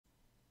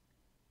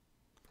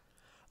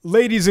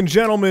Ladies and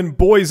gentlemen,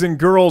 boys and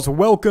girls,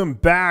 welcome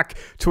back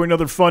to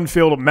another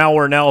fun-filled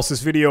malware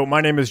analysis video. My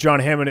name is John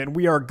Hammond, and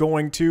we are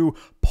going to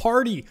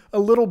party a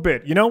little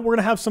bit. You know, we're going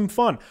to have some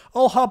fun.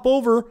 I'll hop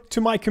over to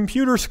my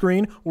computer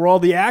screen where all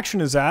the action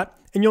is at,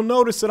 and you'll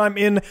notice that I'm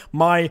in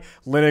my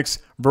Linux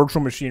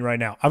virtual machine right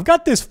now. I've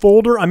got this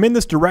folder. I'm in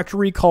this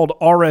directory called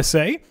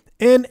RSA.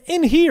 And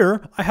in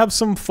here, I have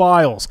some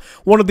files.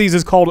 One of these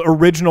is called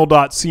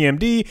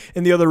original.cmd,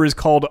 and the other is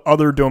called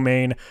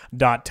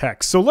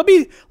otherdomain.txt. So let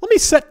me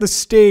set the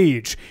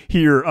stage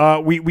here.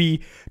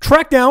 We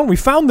tracked down, we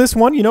found this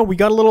one. You know, we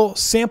got a little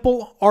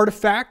sample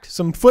artifact,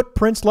 some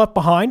footprints left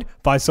behind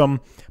by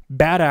some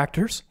bad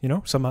actors. You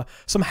know,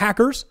 some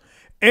hackers.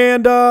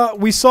 And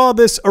we saw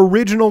this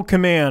original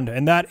command,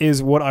 and that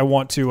is what I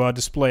want to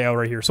display out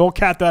right here. So I'll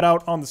cat that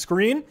out on the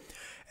screen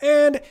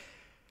and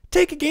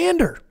take a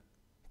gander.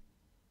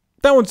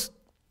 That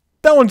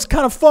one's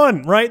kind of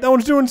fun, right? That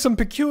one's doing some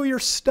peculiar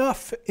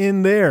stuff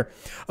in there.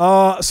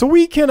 So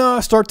we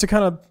can start to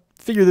kind of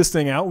figure this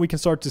thing out. We can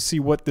start to see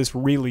what this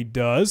really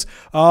does.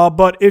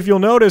 But if you'll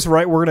notice,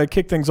 right, we're going to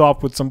kick things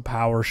off with some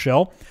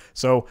PowerShell.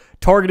 So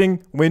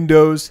targeting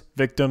Windows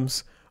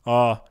victims.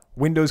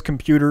 Windows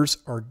computers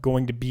are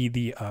going to be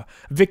the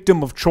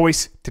victim of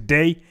choice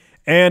today.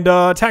 And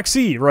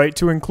taxi, right,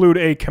 to include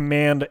a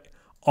command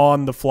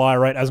on the fly,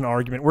 right, as an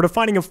argument. We're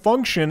defining a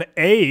function,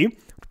 A,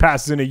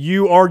 passes in a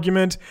U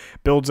argument,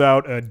 builds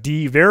out a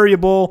D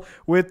variable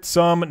with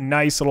some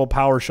nice little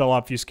PowerShell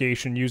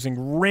obfuscation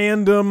using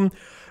random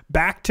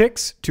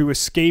backticks to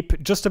escape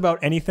just about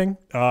anything.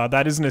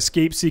 That is an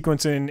escape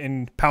sequence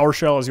in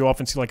PowerShell, as you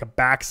often see like a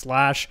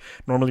backslash,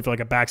 normally for like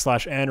a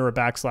backslash N or a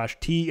backslash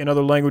T in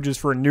other languages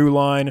for a new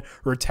line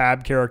or a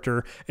tab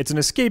character. It's an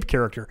escape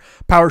character.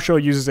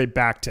 PowerShell uses a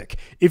backtick.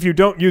 If you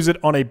don't use it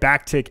on a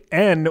backtick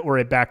N or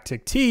a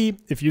backtick T,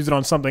 if you use it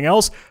on something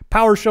else,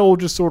 PowerShell will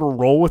just sort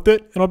of roll with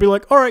it, and I'll be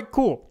like, all right,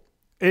 cool.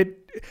 It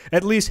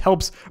at least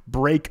helps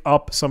break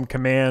up some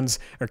commands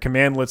or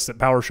commandlets that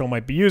PowerShell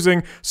might be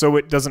using, so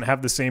it doesn't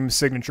have the same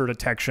signature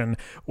detection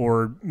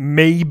or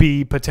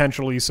maybe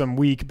potentially some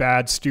weak,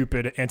 bad,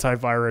 stupid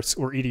antivirus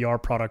or EDR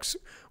products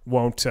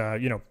won't,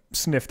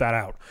 sniff that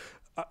out.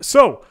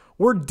 So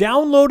we're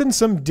downloading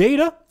some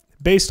data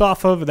based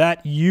off of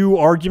that U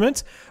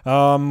argument.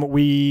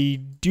 We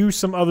do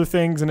some other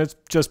things, and it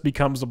just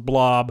becomes a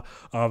blob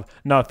of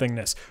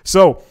nothingness.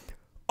 So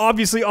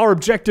obviously, our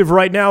objective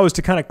right now is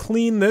to kind of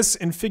clean this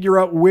and figure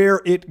out where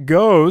it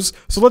goes.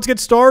 So let's get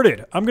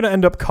started. I'm going to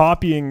end up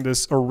copying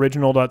this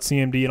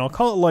original.cmd, and I'll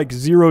call it like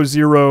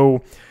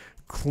 00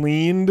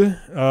 cleaned,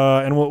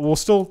 and we'll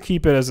still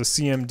keep it as a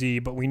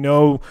CMD, but we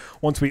know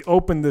once we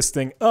open this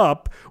thing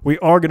up, we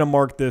are going to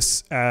mark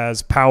this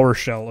as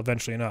PowerShell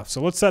eventually enough. So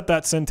let's set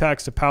that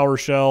syntax to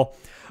PowerShell.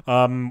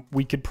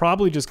 We could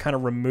probably just kind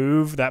of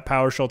remove that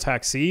PowerShell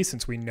taxi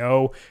since we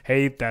know,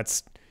 hey,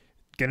 that's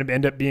going to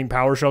end up being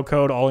PowerShell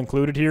code all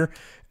included here.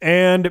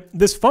 And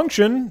this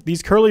function,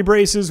 these curly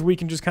braces, we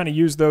can just kind of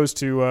use those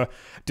to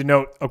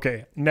denote,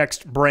 okay,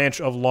 next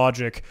branch of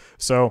logic.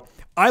 So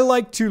I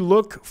like to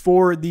look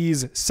for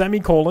these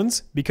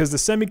semicolons because the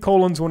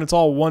semicolons, when it's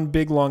all one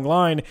big long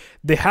line,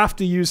 they have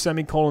to use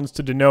semicolons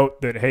to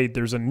denote that, hey,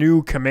 there's a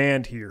new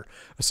command here.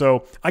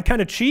 So I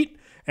kind of cheat.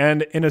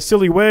 And in a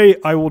silly way,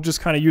 I will just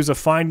kind of use a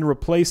find and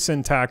replace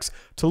syntax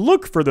to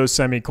look for those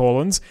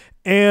semicolons.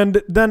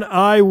 And then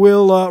I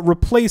will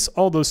replace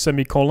all those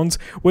semicolons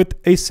with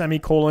a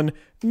semicolon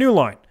new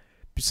line.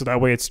 So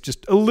that way it's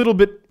just a little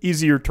bit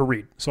easier to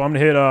read. So I'm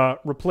going to hit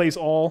replace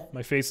all.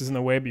 My face is in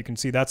the way, but you can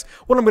see that's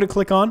what I'm going to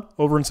click on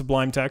over in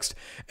Sublime Text.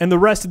 And the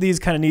rest of these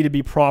kind of need to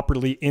be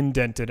properly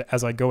indented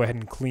as I go ahead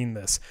and clean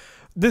this.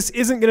 This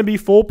isn't going to be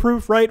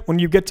foolproof, right? When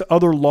you get to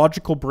other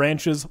logical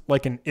branches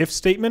like an if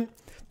statement,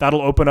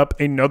 that'll open up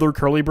another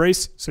curly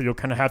brace, so you'll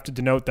kind of have to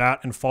denote that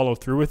and follow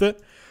through with it.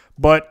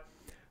 But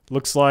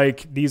looks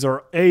like these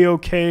are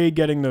A-okay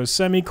getting those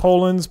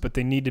semicolons, but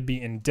they need to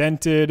be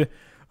indented.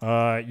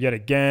 Yet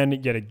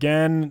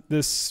again,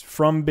 this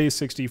from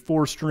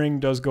base64 string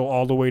does go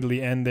all the way to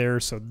the end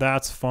there, so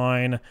that's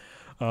fine.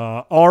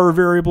 R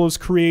variable is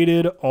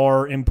created,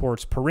 R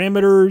imports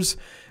parameters,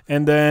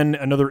 and then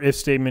another if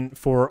statement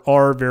for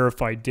R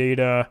verified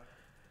data,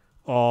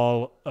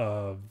 all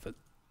of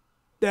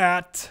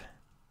that.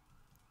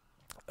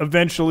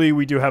 Eventually,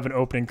 we do have an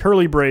opening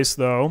curly brace,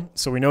 though,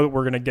 so we know that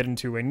we're going to get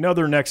into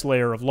another next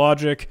layer of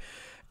logic,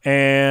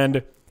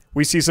 and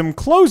we see some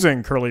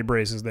closing curly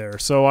braces there.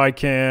 So I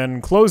can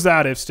close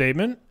that if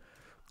statement,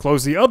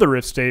 close the other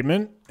if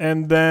statement,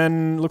 and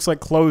then looks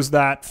like close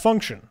that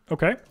function.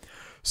 Okay,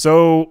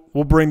 so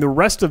we'll bring the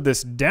rest of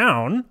this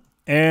down,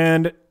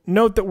 and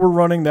note that we're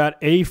running that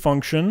A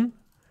function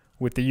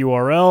with the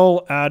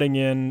URL, adding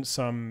in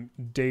some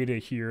data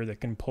here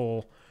that can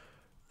pull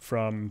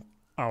from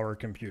our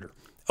computer.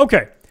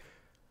 Okay,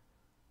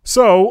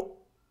 so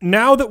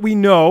now that we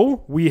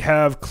know we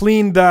have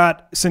cleaned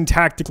that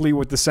syntactically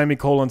with the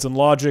semicolons and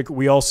logic,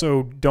 we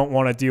also don't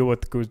want to deal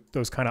with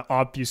those kind of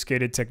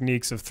obfuscated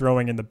techniques of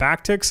throwing in the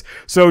backticks.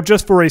 So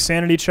just for a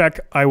sanity check,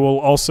 I will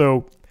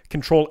also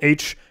Control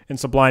H in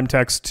Sublime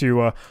Text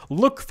to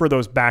look for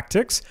those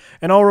backticks,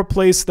 and I'll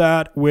replace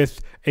that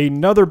with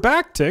another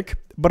backtick,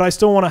 but I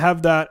still want to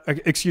have that,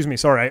 excuse me,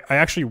 sorry, I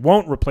actually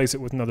won't replace it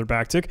with another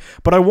backtick,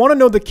 but I want to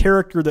know the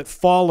character that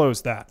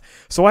follows that.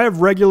 So I have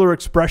regular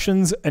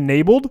expressions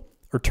enabled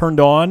or turned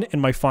on in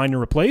my find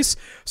and replace.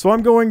 So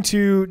I'm going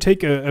to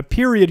take a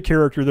period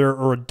character there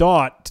or a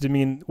dot to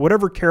mean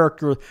whatever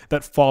character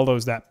that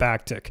follows that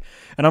backtick.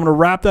 And I'm going to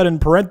wrap that in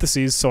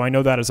parentheses so I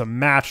know that is a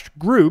matched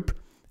group.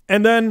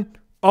 And then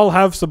I'll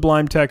have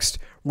Sublime Text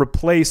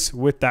replace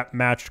with that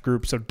matched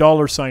group. So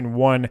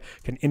 $1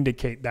 can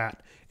indicate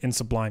that in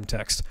Sublime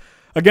Text.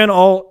 Again,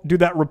 I'll do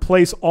that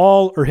replace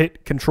all or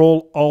hit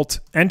Control Alt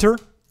Enter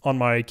on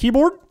my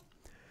keyboard.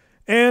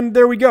 And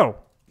there we go.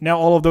 Now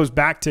all of those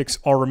backticks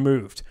are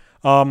removed.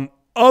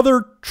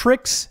 Other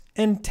tricks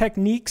and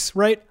techniques,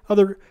 right?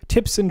 Other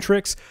tips and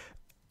tricks.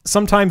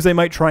 Sometimes they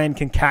might try and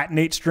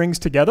concatenate strings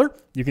together.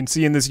 You can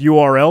see in this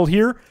URL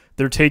here,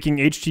 they're taking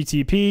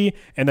HTTP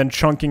and then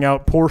chunking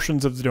out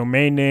portions of the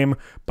domain name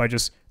by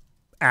just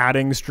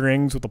adding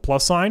strings with a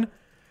plus sign.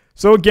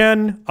 So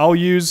again, I'll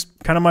use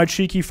kind of my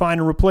cheeky find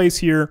and replace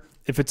here.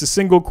 If it's a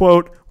single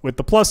quote with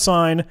the plus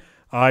sign,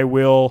 I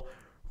will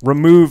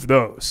remove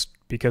those,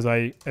 because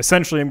I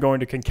essentially am going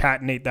to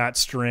concatenate that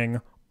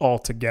string all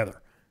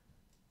together.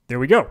 There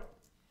we go.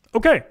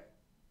 Okay.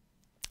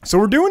 So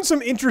we're doing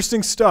some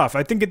interesting stuff.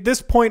 I think at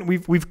this point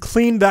we've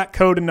cleaned that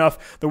code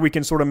enough that we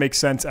can sort of make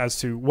sense as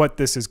to what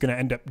this is going to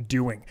end up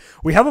doing.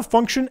 We have a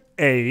function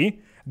A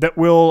that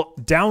will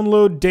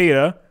download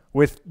data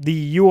with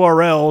the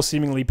URL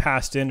seemingly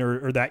passed in,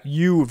 or that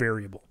U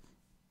variable.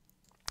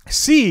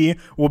 C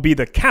will be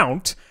the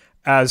count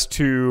as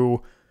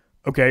to,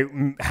 okay,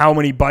 how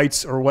many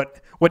bytes or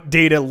what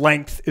data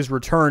length is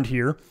returned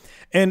here.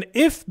 And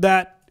if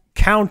that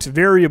count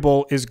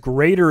variable is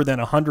greater than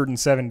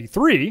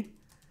 173,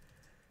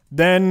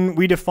 then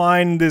we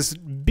define this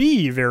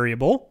B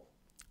variable,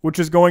 which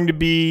is going to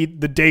be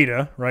the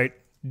data, right?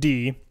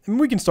 D. And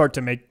we can start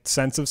to make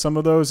sense of some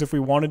of those if we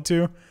wanted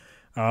to.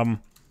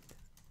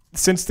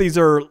 Since these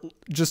are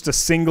just a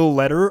single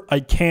letter, I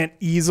can't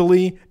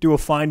easily do a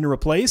find and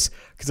replace,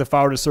 because if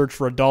I were to search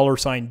for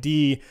a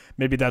 $D,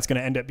 maybe that's going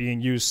to end up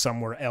being used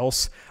somewhere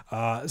else.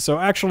 So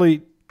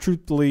actually,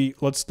 truthfully,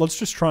 let's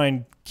just try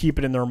and keep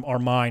it in our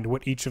mind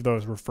what each of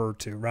those refer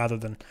to, rather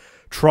than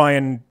try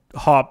and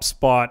hop,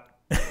 spot,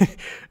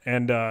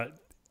 and I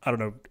don't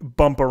know,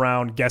 bump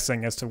around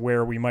guessing as to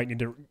where we might need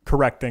to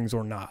correct things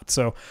or not.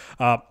 So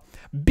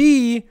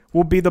B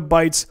will be the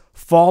bytes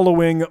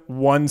following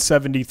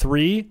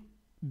 173,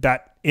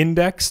 that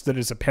index that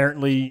is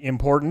apparently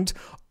important,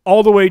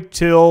 all the way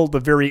till the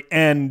very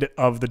end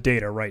of the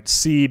data, right?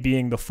 C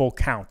being the full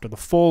count, or the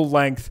full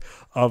length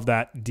of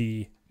that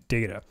D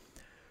data.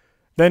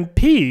 Then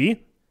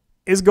P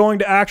is going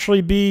to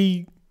actually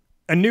be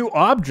a new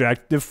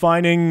object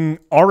defining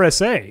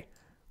RSA,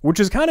 which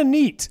is kind of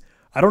neat.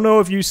 I don't know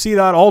if you see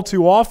that all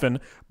too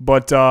often,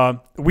 but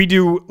we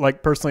do,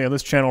 like personally on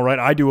this channel, right?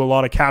 I do a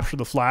lot of capture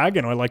the flag,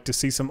 and I like to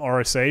see some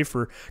RSA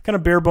for kind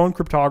of bare bone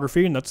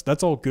cryptography, and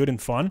that's all good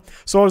and fun.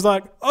 So I was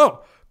like,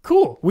 oh,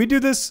 cool. We do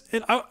this.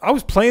 I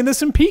was playing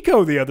this in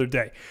Pico the other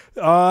day.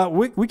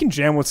 We can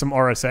jam with some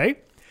RSA.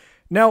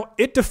 Now,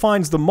 it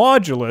defines the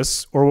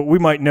modulus, or what we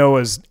might know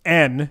as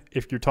N,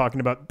 if you're talking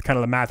about kind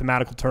of the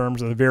mathematical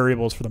terms or the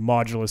variables for the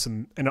modulus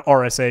in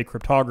RSA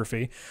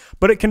cryptography.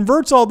 But it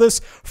converts all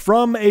this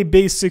from a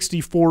base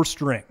 64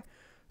 string.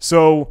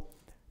 So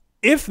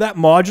if that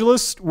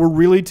modulus were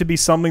really to be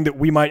something that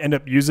we might end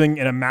up using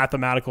in a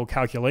mathematical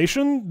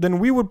calculation, then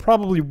we would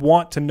probably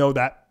want to know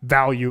that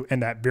value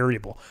and that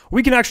variable.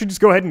 We can actually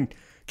just go ahead and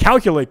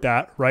calculate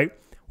that, right?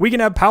 We can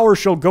have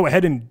PowerShell go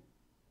ahead and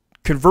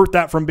convert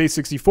that from base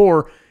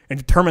 64 and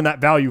determine that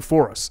value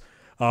for us.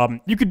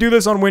 You could do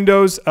this on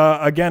Windows.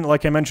 Again,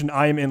 like I mentioned,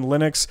 I am in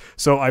Linux,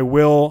 so I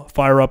will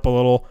fire up a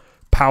little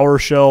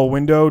PowerShell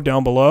window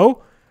down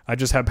below. I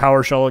just have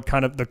PowerShell,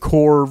 kind of the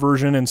core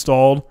version,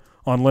 installed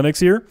on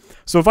Linux here.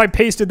 So if I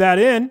pasted that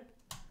in,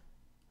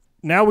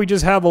 now we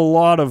just have a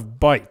lot of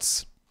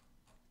bytes.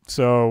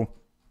 So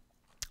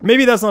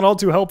maybe that's not all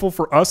too helpful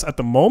for us at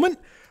the moment,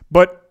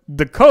 but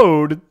the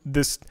code,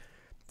 this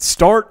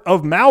start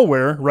of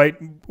malware, right,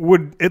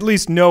 would at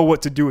least know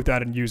what to do with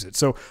that and use it.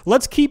 So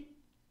let's keep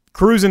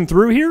cruising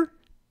through here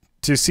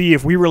to see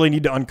if we really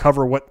need to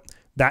uncover what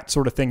that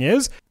sort of thing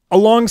is.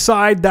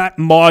 Alongside that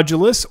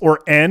modulus,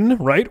 or N,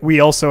 right, we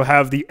also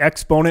have the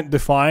exponent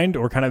defined,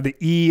 or kind of the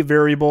E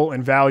variable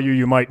and value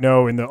you might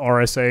know in the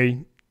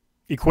RSA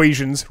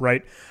equations,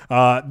 right?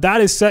 That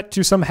is set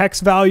to some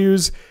hex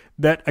values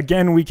that,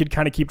 again, we could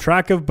kind of keep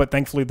track of, but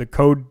thankfully the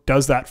code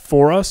does that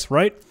for us,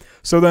 right?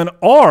 So then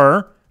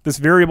R, this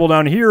variable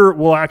down here,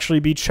 will actually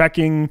be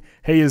checking,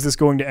 hey, is this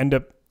going to end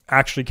up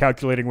actually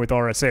calculating with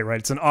RSA, right?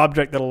 It's an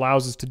object that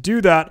allows us to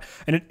do that,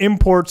 and it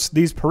imports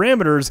these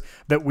parameters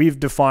that we've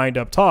defined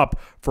up top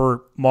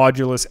for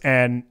modulus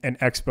N and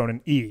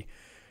exponent E.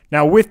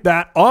 Now with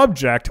that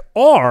object,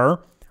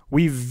 R,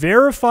 we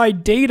verify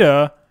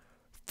data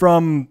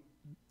from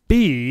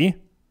B,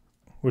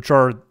 which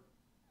are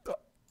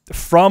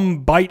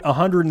from byte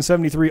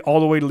 173 all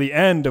the way to the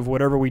end of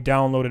whatever we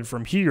downloaded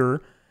from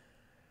here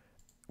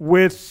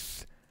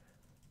with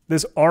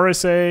this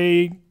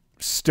RSA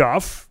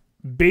stuff,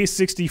 base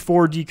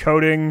 64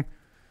 decoding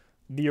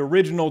the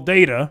original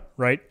data,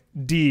 right?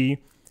 D,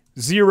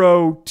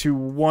 0 to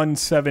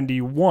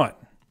 171.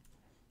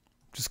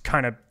 Just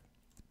kind of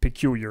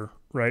peculiar,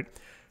 right?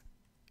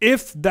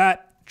 If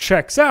that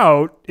checks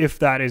out, if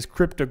that is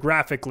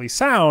cryptographically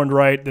sound,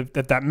 right,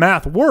 that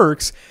math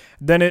works,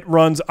 then it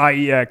runs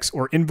IEX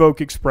or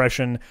invoke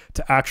expression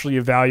to actually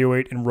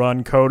evaluate and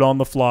run code on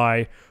the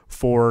fly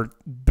for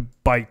the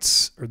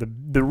bytes or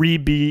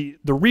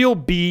the real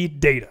B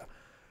data.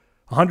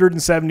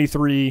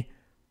 173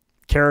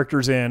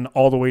 characters in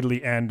all the way to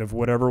the end of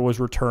whatever was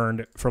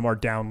returned from our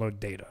download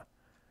data.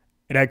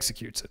 It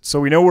executes it.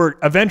 So we know we're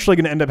eventually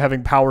going to end up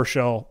having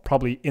PowerShell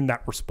probably in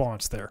that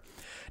response there.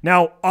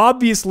 Now,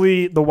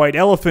 obviously, the white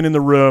elephant in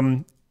the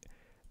room,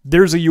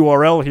 there's a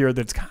URL here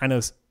that's kind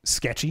of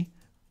sketchy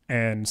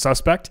and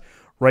suspect,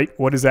 right?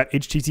 What is that?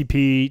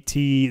 HTTP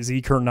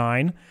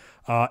tzker9.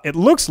 It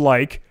looks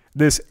like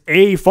this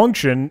A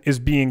function is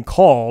being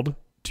called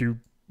to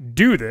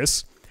do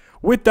this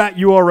with that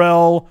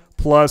URL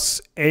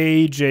plus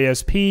a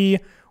JSP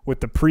with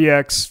the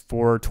prex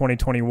for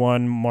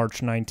 2021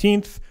 March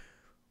 19th,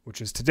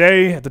 which is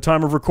today at the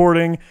time of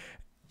recording,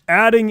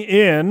 adding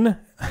in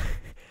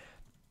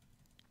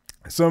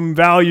some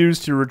values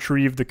to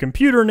retrieve the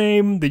computer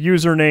name, the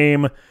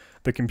username,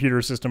 the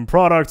computer system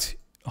product,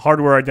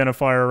 hardware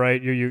identifier,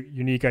 right, your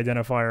unique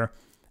identifier,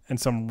 and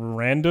some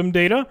random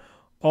data,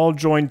 all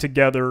joined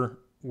together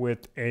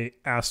with a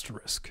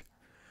asterisk.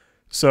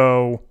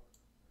 So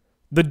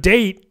the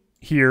date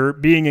here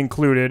being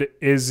included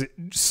is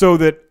so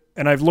that,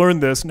 and I've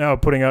learned this now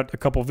putting out a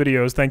couple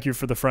videos, thank you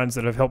for the friends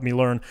that have helped me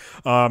learn,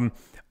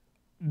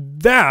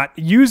 that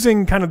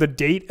using kind of the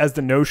date as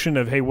the notion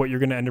of, hey, what you're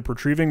going to end up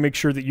retrieving, make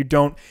sure that you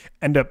don't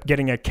end up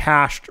getting a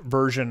cached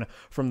version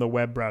from the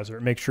web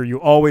browser. Make sure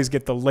you always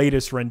get the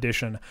latest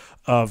rendition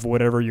of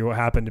whatever you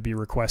happen to be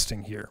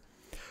requesting here.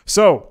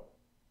 So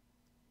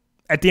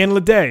at the end of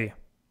the day,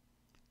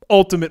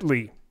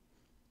 ultimately,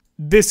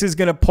 this is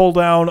going to pull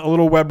down a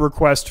little web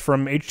request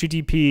from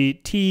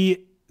http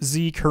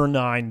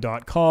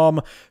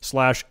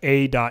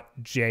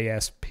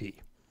tzker9.com/a.jsp.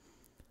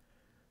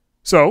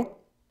 So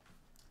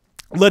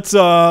let's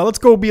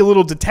go be a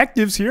little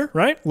detectives here,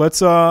 right? Let's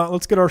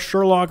get our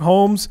Sherlock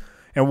Holmes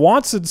and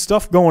Watson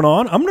stuff going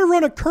on. I'm going to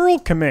run a curl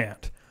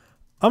command.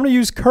 I'm going to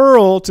use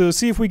curl to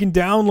see if we can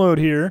download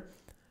here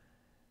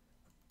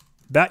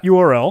that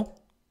URL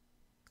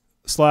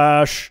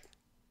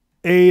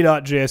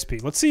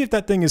 /a.jsp. Let's see if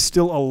that thing is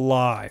still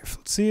alive.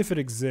 Let's see if it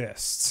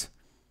exists.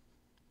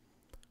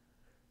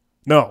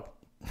 No.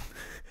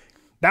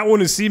 That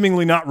one is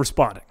seemingly not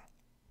responding.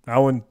 That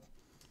one,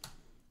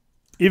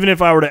 even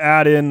if I were to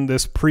add in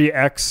this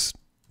pre-X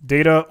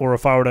data, or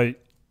if I were to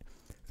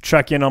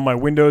check in on my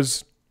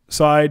Windows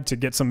side to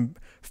get some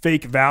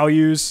fake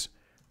values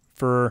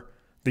for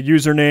the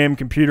username,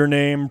 computer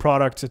name,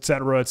 product,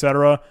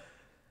 etc.,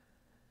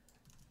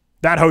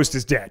 that host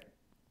is dead.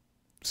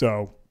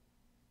 So,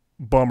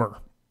 bummer.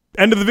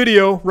 End of the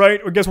video, right?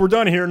 I guess we're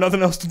done here.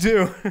 Nothing else to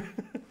do.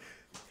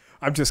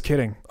 I'm just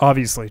kidding.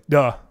 Obviously.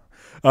 Duh.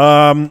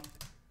 Remember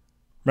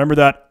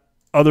that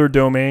other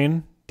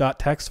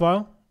domain.txt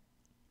file?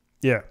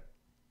 Yeah.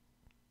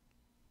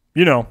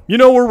 You know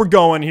where we're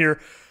going here.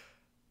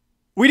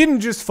 We didn't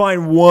just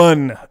find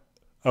one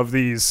of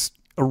these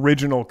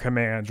original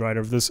commands, right?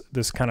 Of this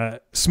kind of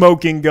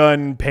smoking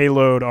gun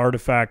payload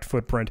artifact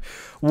footprint.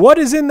 What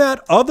is in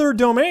that other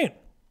domain?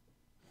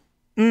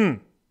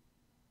 Kind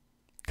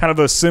of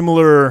a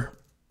similar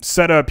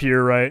setup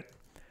here, right?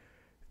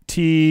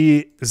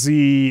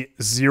 TZ0,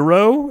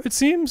 it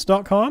seems,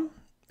 .com.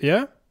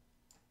 Yeah.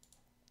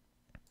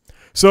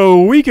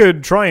 So we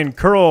could try and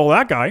curl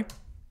that guy.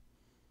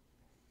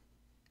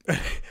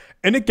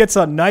 And it gets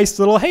a nice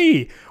little,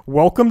 hey,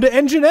 welcome to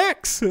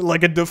Nginx,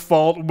 like a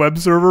default web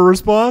server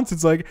response.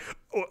 It's like,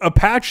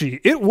 Apache,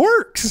 it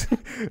works.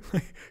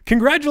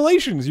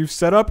 Congratulations, you've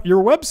set up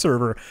your web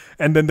server.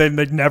 And then they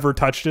never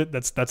touched it.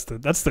 That's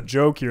the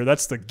joke here.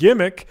 That's the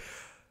gimmick.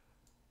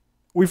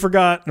 We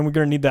forgot, and we're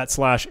going to need that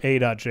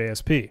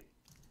 /a.jsp.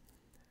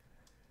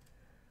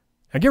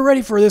 Now get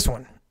ready for this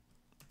one.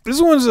 This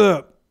is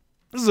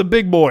a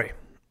big boy.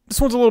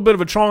 This one's a little bit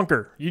of a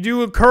chonker. You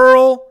do a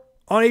curl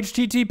on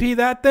HTTP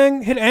that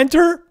thing, hit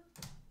enter.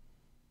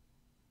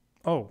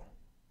 Oh.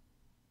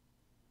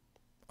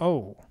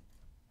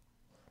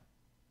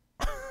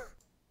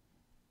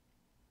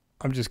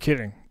 I'm just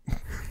kidding.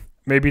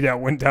 Maybe that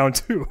went down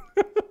too.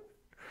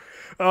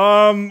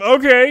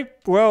 Okay.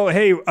 Well,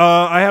 hey,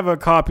 I have a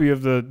copy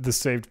of the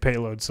saved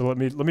payload, so let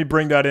me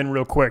bring that in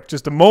real quick.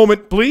 Just a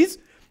moment, please.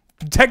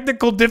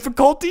 Technical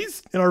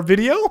difficulties in our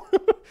video.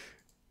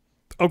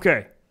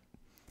 Okay.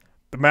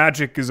 The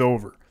magic is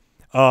over.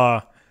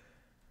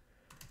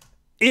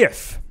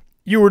 If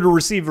you were to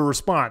receive a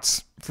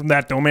response from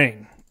that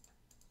domain,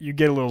 you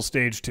get a little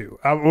stage 2.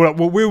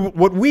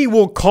 What we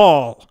will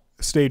call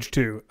stage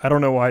 2. I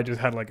don't know why I just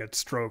had like a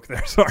stroke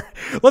there. Sorry.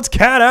 Let's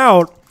cat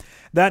out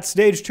that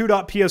stage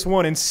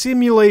 2.ps1 and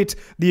simulate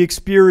the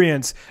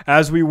experience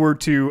as we were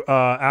to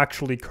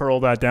actually curl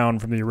that down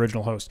from the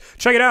original host.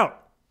 Check it out.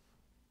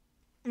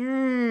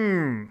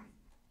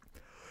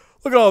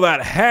 Look at all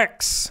that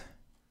hex.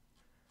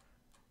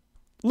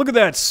 Look at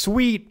that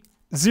sweet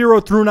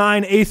 0 through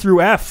 9, A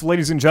through F,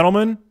 ladies and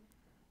gentlemen.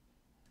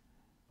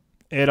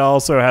 It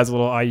also has a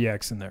little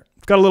IEX in there.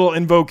 It's got a little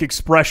invoke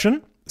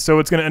expression, so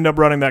it's going to end up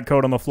running that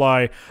code on the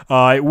fly.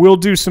 It will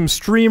do some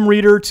stream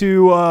reader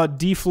to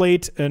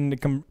deflate and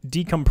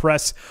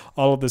decompress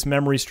all of this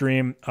memory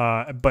stream.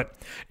 But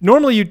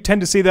normally you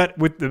tend to see that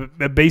with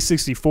the base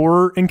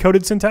 64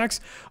 encoded syntax.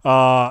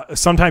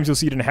 Sometimes you'll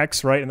see it in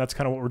hex, right? And that's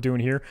kind of what we're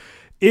doing here.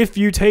 If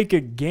you take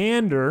a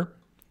gander,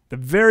 the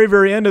very,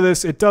 very end of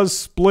this, it does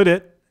split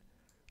it.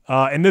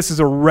 And this is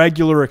a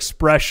regular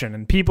expression.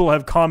 And people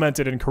have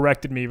commented and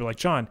corrected me. Like,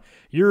 John,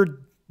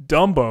 you're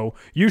Dumbo.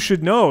 You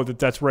should know that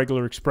that's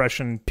regular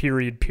expression,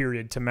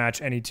 period, to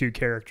match any two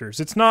characters.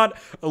 It's not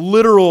a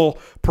literal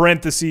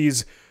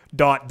parentheses, ...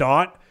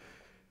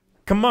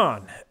 Come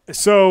on.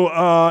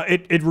 So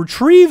it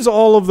retrieves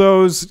all of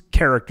those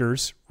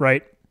characters,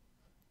 right?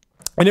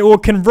 And it will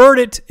convert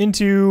it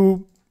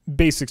into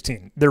base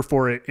 16.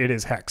 Therefore, it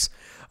is hex.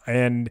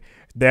 And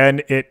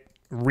then it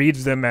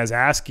reads them as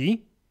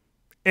ASCII.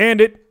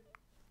 And it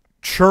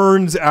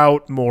churns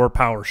out more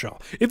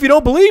PowerShell. If you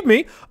don't believe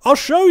me, I'll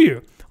show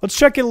you. Let's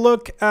check a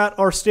look at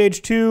our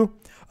stage 2.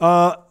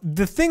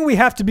 The thing we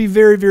have to be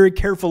very, very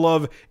careful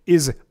of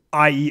is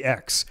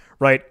IEX,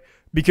 right?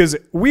 Because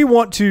we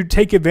want to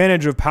take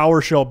advantage of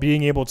PowerShell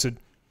being able to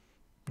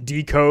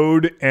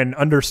decode and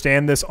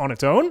understand this on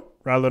its own,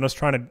 rather than us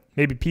trying to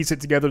maybe piece it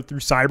together through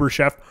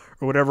CyberChef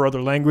or whatever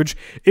other language.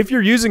 If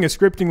you're using a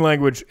scripting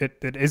language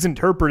that is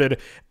interpreted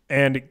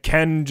and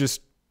can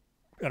just,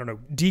 I don't know,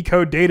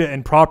 decode data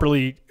and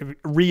properly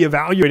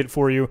reevaluate it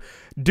for you,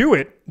 do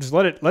it. Just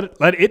let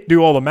it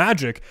do all the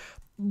magic,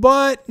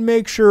 but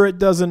make sure it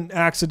doesn't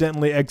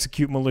accidentally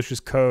execute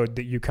malicious code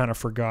that you kind of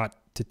forgot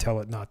to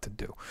tell it not to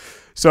do.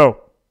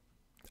 So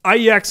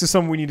IEX is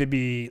something we need to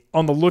be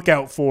on the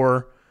lookout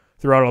for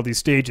throughout all these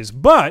stages.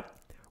 But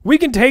we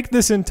can take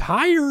this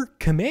entire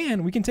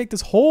command, we can take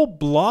this whole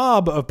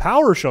blob of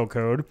PowerShell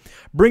code,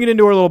 bring it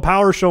into our little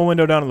PowerShell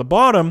window down at the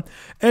bottom,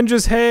 and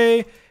just,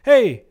 hey,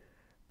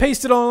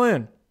 paste it all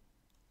in.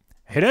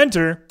 Hit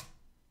enter.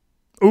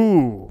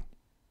 Ooh.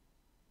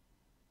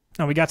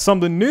 Now we got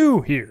something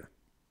new here.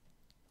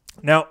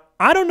 Now,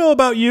 I don't know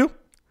about you.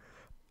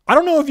 I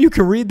don't know if you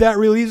can read that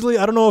real easily.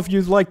 I don't know if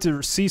you'd like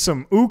to see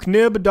some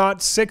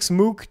ooknib.6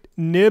 mook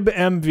nib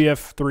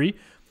mvf3.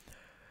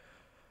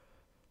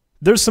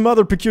 There's some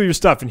other peculiar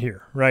stuff in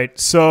here, right?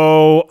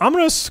 So I'm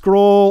going to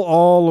scroll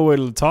all the way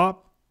to the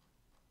top,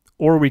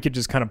 or we could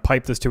just kind of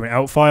pipe this to an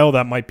out file.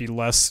 That might be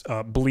less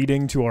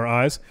bleeding to our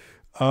eyes.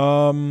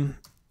 I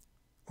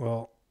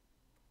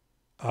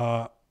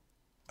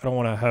don't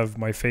want to have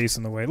my face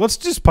in the way. Let's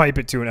just pipe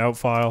it to an out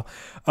file.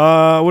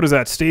 What is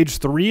that? Stage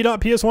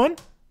 3.ps1?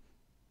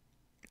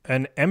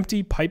 An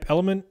empty pipe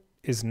element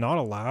is not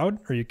allowed?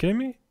 Are you kidding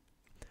me?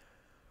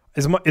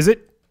 Is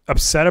it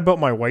upset about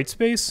my white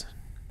space?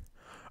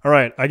 All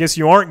right, I guess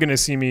you aren't going to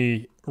see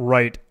me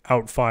write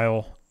out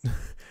file.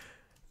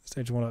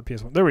 Stage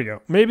 1.ps1. There we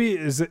go. Maybe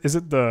is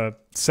it the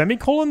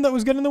semicolon that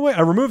was getting in the way?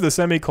 I removed the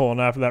semicolon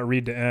after that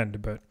read to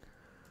end, but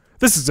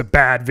this is a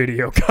bad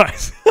video,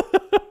 guys.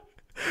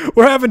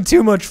 We're having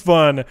too much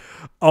fun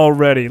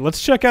already.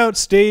 Let's check out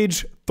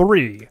stage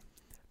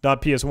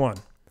 3.ps1.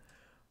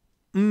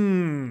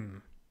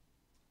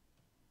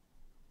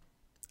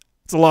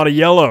 It's a lot of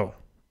yellow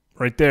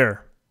right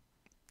there.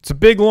 It's a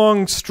big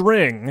long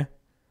string.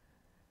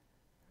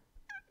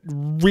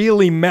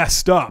 Really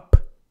messed up.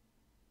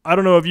 I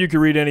don't know if you can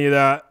read any of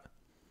that.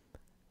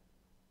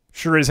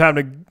 Sure is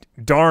having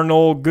a darn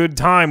old good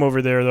time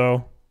over there,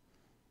 though.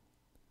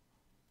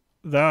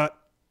 That.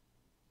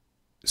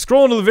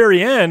 Scrolling to the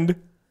very end,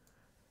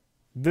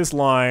 this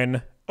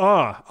line.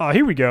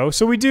 Here we go.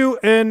 So we do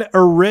an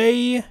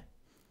array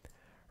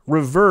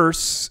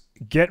reverse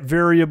get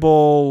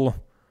variable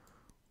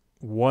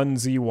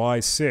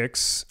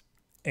 1zy6,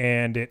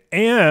 and it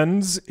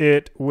ends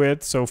it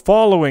with, so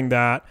following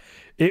that,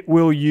 it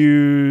will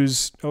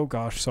use, oh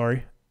gosh,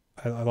 sorry,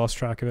 I lost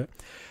track of it.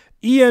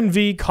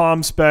 env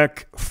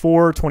comspec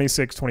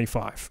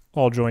 42625,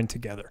 all joined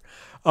together.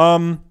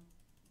 I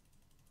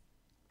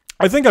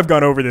think I've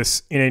gone over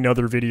this in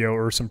another video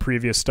or some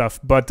previous stuff,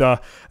 but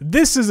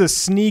this is a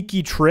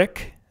sneaky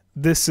trick.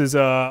 This is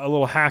a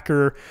little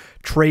hacker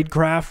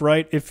tradecraft,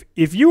 right?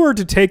 If you were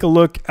to take a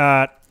look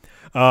at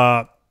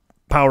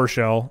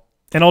PowerShell,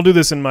 and I'll do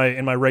this in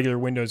my regular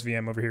Windows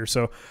VM over here,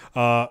 so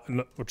or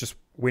just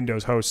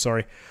Windows host,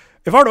 sorry.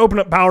 If I were to open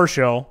up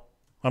PowerShell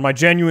on my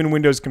genuine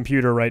Windows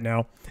computer right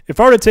now, if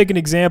I were to take an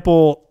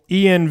example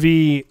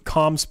env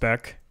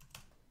comspec,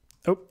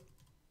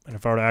 and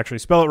if I were to actually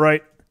spell it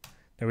right,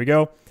 there we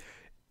go.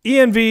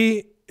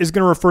 env is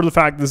going to refer to the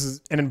fact this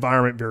is an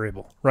environment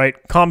variable, right?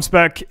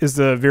 Comspec is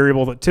the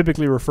variable that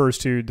typically refers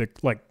to the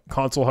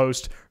console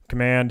host,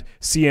 command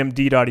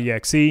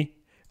cmd.exe.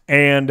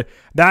 And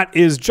that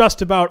is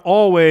just about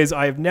always.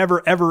 I have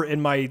never, ever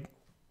in my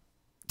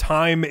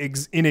time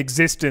in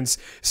existence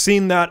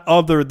seen that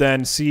other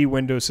than C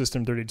Windows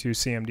System 32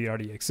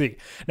 cmd.exe.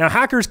 Now,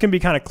 hackers can be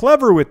kind of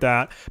clever with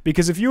that,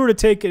 because if you were to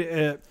take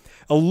a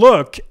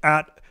look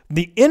at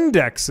the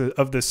index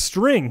of the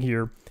string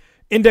here,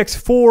 index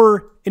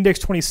 4, index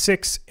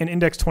 26, and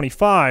index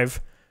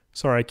 25.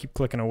 Sorry, I keep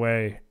clicking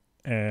away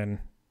and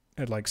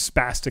it like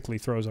spastically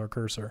throws our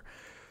cursor.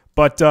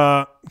 But,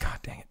 God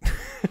dang it.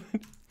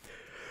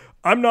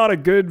 I'm not a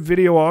good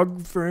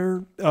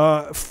videographer.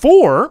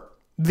 4,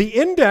 the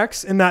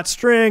index in that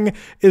string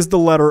is the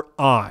letter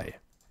I,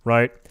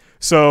 right?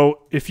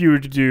 So if you were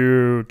to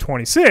do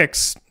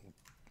 26,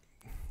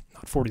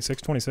 not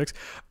 46, 26,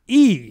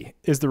 E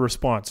is the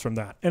response from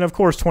that. And of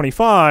course,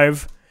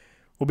 25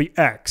 will be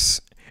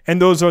X.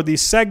 And those are the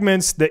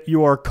segments that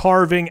you are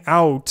carving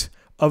out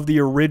of the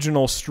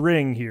original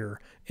string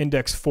here.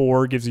 Index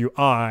 4 gives you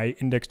I,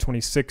 index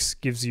 26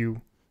 gives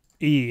you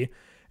E,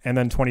 and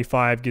then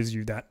 25 gives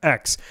you that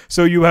X.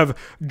 So you have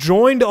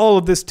joined all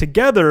of this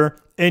together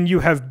and you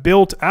have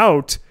built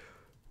out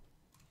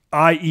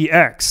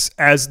IEX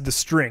as the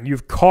string.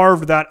 You've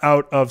carved that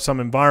out of some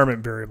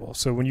environment variable.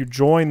 So when you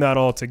join that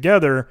all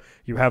together,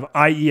 you have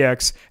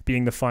IEX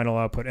being the final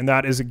output. And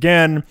that is,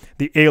 again,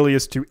 the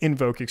alias to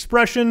invoke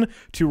expression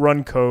to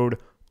run code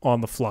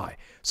on the fly.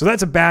 So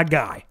that's a bad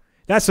guy.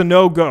 That's a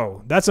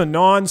no-go. That's a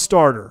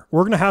non-starter.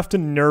 We're going to have to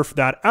nerf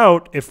that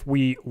out if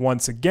we,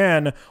 once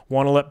again,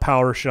 want to let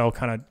PowerShell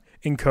kind of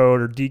encode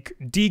or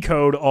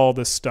decode all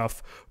this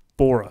stuff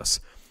for us.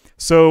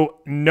 So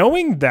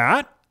knowing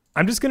that,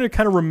 I'm just going to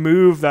kind of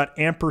remove that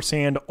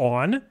ampersand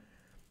on.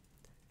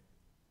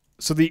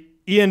 So the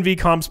env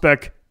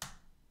comspec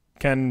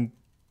can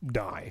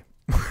die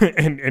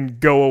and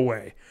go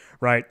away,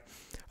 right?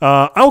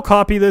 I'll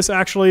copy this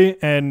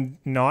actually and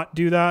not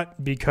do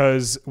that,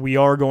 because we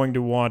are going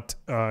to want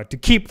to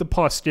keep the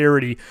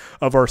posterity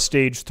of our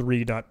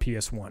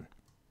stage3.ps1.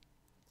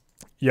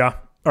 Yeah.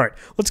 All right.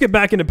 Let's get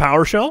back into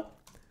PowerShell.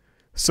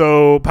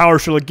 So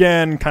PowerShell,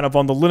 again, kind of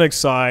on the Linux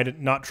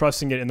side, not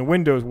trusting it in the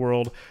Windows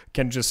world,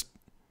 can just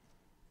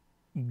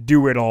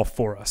do it all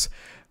for us.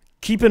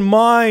 Keep in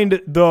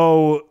mind,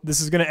 though,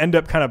 this is going to end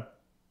up kind of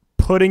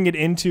putting it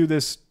into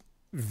this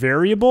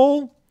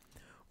variable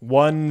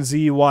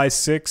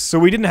 1zy6. So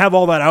we didn't have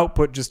all that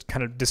output just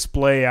kind of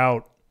display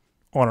out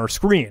on our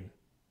screen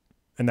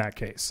in that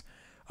case.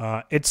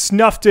 It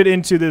snuffed it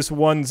into this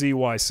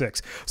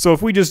 1zy6. So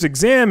if we just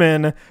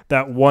examine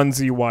that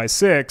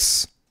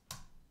 1zy6,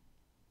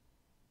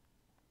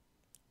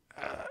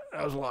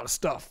 that was a lot of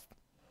stuff.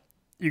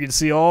 You can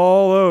see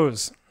all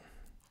those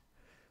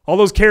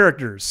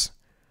characters.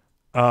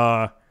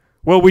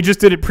 Well, we just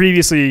did it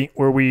previously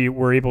where we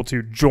were able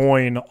to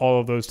join all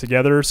of those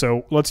together.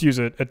 So let's use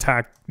an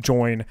attack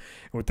join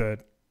with the,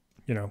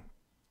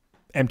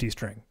 empty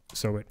string.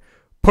 So it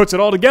puts it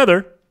all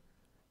together,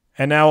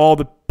 and now all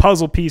the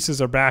puzzle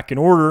pieces are back in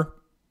order.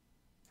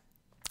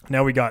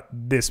 Now we got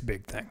this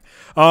big thing.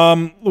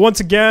 Once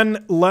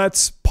again,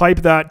 let's pipe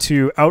that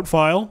to out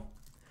file.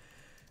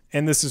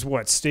 And this is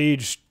what,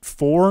 stage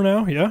 4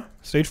 now? Yeah,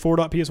 stage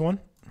 4.ps1.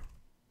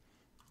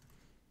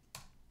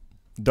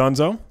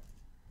 Dunzo.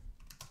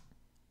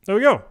 There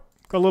we go.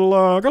 Got a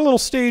little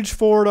stage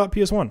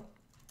 4.ps1.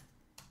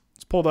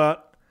 Let's pull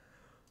that,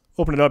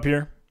 open it up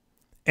here.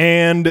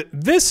 And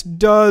this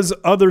does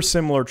other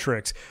similar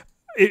tricks.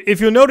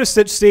 If you'll notice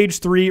that stage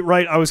 3,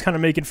 right, I was kind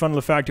of making fun of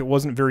the fact it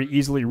wasn't very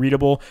easily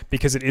readable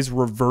because it is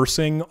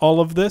reversing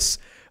all of this.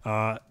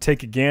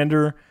 Take a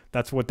gander.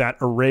 That's what that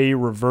array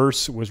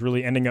reverse was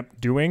really ending up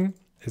doing.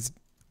 Is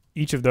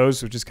each of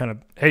those was just kind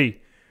of,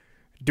 hey,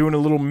 doing a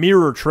little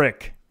mirror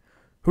trick.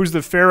 Who's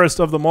the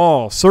fairest of them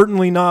all?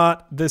 Certainly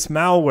not this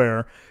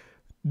malware.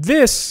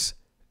 This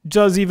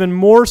does even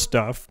more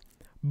stuff,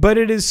 but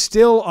it is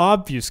still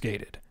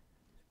obfuscated.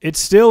 It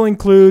still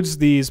includes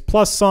these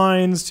plus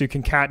signs to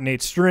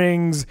concatenate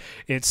strings.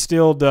 It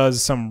still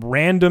does some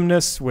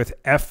randomness with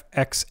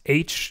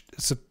FXH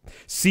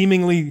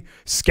seemingly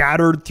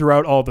scattered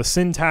throughout all the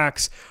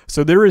syntax.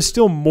 So there is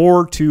still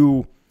more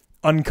to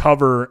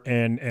uncover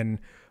and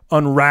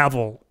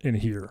unravel in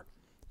here.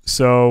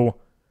 So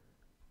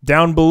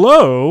down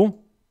below,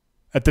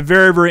 at the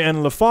very, very end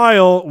of the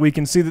file, we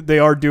can see that they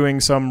are doing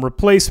some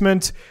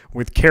replacement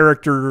with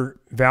character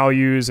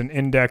values and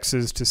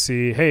indexes to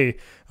see, hey,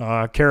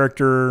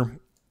 character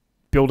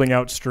building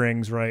out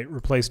strings, right?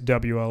 Replace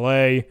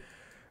WLA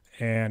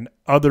and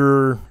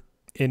other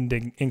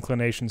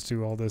inclinations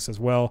to all this as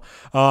well.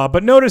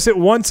 But notice it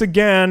once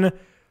again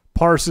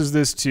parses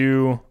this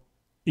to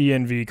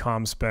env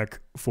comspec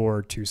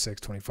for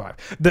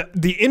 2625.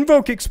 The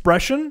invoke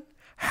expression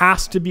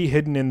has to be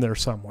hidden in there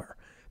somewhere.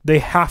 They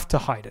have to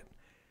hide it.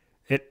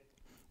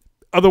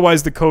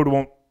 Otherwise, the code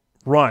won't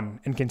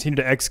run and continue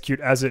to execute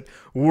as it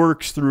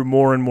works through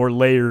more and more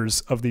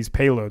layers of these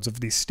payloads, of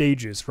these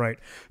stages, right?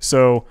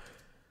 So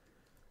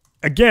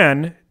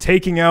again,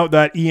 taking out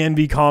that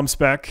env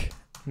comspec,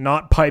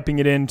 not piping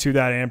it into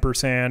that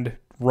ampersand,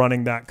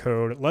 running that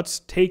code. Let's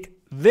take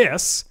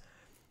this,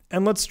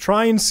 and let's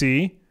try and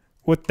see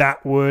what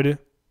that would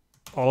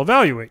all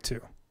evaluate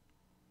to.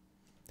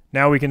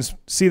 Now we can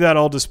see that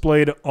all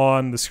displayed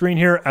on the screen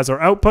here as our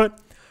output.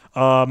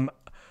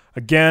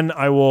 Again,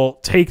 I will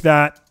take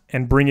that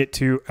and bring it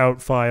to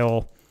out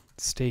file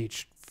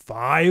stage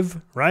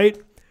 5, right?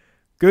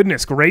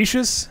 Goodness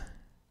gracious.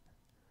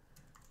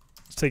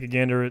 Let's take a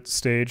gander at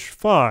stage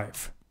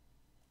 5.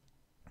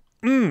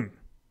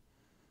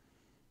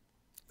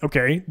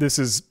 Okay, this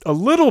is a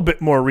little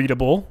bit more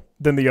readable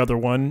than the other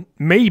one,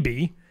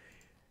 maybe,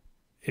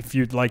 if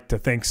you'd like to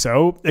think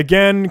so.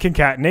 Again,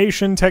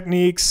 concatenation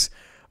techniques.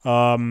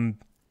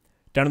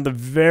 Down at the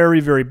very,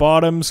 very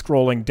bottom,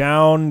 scrolling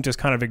down, just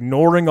kind of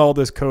ignoring all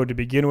this code to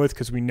begin with,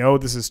 because we know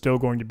this is still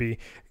going to be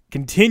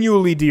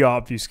continually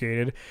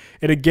deobfuscated.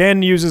 It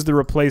again uses the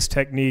replace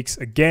techniques,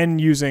 again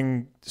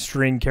using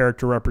string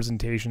character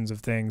representations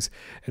of things,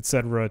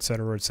 etc.,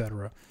 etc.,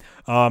 etc.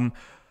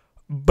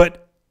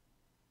 But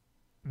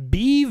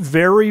be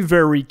very,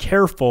 very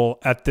careful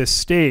at this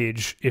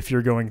stage if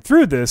you're going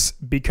through this,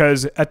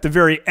 because at the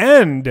very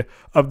end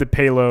of the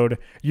payload,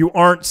 you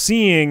aren't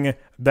seeing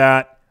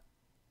that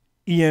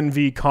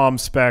env com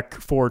spec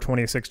for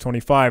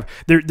 2625.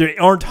 They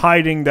aren't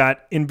hiding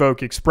that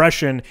invoke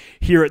expression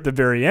here at the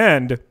very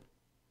end,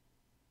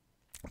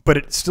 but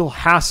it still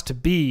has to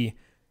be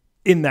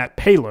in that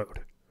payload,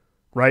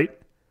 right?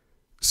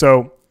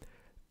 So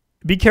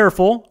be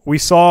careful. We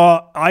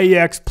saw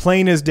IEX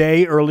plain as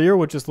day earlier,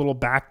 which is a little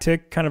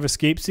backtick kind of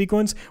escape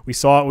sequence. We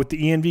saw it with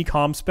the env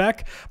com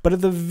spec, but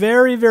at the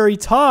very, very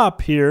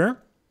top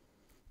here,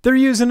 they're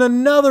using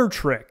another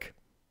trick,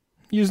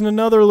 using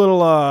another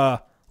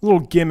little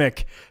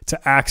gimmick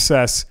to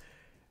access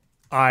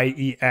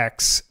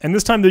IEX. And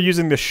this time they're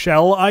using the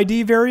shell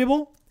ID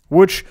variable,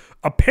 which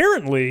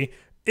apparently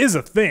is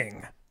a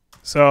thing.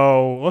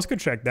 So let's go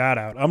check that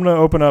out. I'm going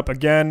to open up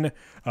again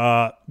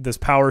this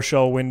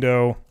PowerShell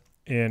window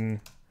in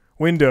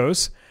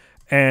Windows,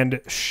 and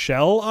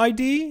shell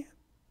ID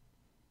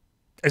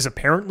is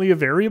apparently a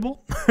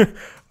variable.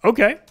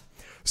 Okay.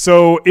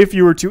 So if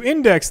you were to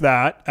index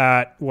that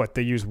at what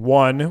they use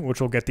 1,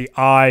 which will get the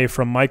I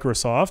from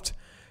Microsoft,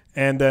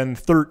 and then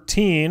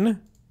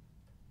 13.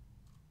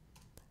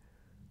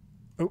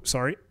 Oh,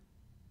 sorry.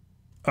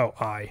 Oh,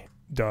 I.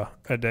 Duh.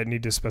 I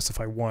need to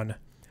specify 1.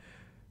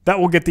 That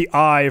will get the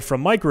I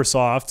from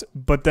Microsoft,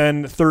 but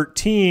then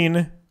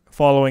 13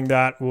 following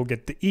that will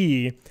get the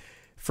E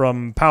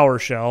from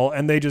PowerShell,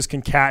 and they just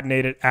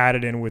concatenate it, add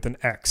it in with an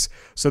X.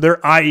 So their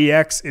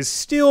IEX is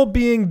still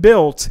being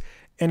built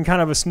in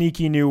kind of a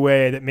sneaky new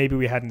way that maybe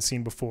we hadn't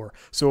seen before.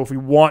 So if we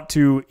want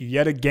to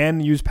yet again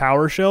use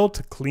PowerShell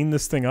to clean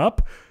this thing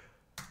up,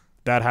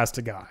 that has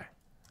to go.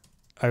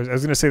 I was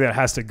going to say that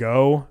has to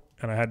go,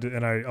 and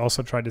I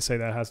also tried to say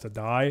that has to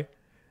die,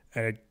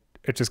 and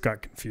it just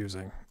got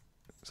confusing.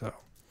 So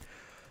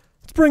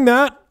let's bring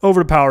that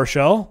over to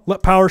PowerShell.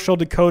 Let PowerShell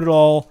decode it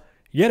all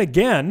yet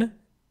again,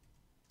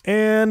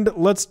 and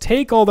let's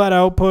take all that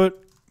output,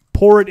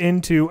 pour it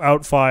into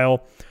out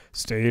file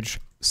stage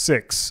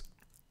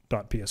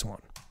 6.ps1.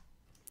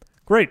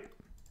 Great.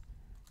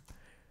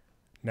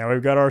 Now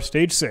we've got our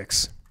stage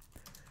 6.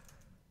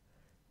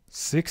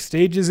 6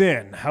 stages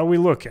in. How are we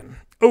looking?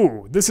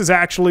 Oh, this is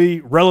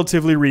actually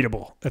relatively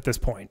readable at this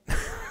point.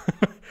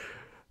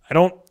 I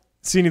don't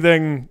see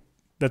anything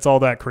that's all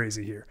that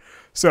crazy here.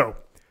 So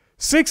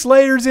 6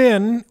 layers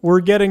in,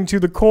 we're getting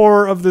to the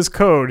core of this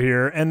code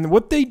here. And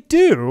what they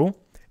do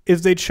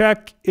is they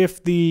check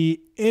if the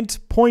int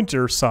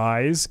pointer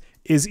size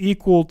is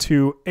equal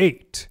to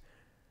 8.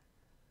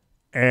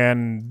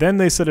 And then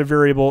they set a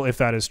variable, if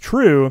that is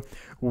true,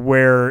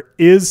 where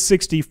is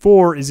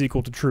 64 is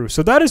equal to true.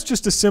 So that is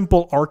just a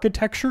simple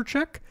architecture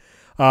check.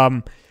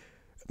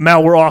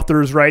 Malware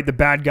authors, right, the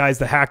bad guys,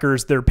 the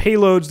hackers, their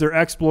payloads, their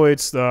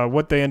exploits,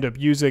 what they end up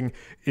using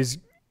is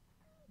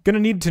going to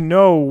need to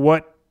know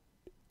what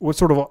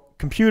sort of a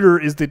computer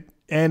is the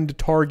end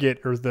target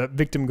or the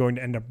victim going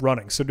to end up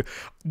running. So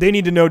they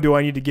need to know, do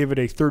I need to give it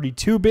a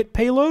 32-bit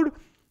payload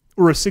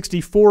or a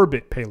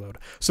 64-bit payload?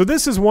 So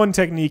this is one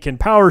technique in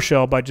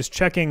PowerShell by just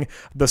checking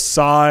the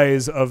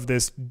size of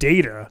this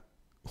data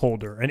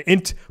holder. An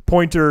int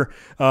pointer,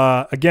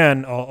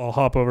 again, I'll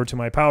hop over to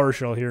my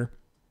PowerShell here.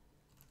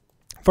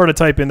 If I were to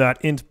type in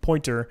that int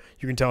pointer,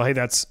 you can tell, hey,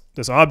 that's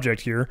this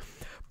object here.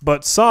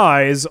 But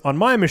size on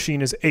my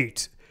machine is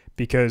 8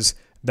 because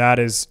that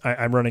is,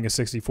 I'm running a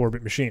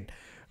 64-bit machine.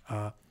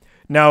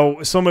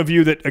 Now, some of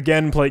you that,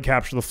 again, play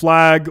Capture the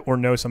Flag or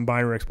know some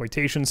binary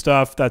exploitation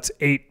stuff, that's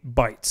 8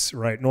 bytes,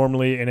 right?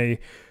 Normally in a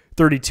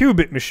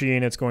 32-bit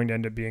machine, it's going to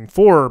end up being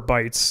 4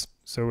 bytes.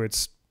 So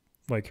it's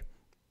like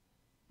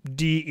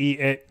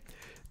D-E-A-D-B-E-E-F.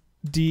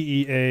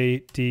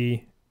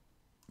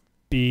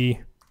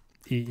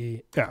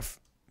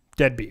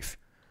 Dead beef.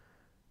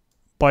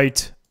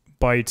 Byte,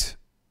 byte,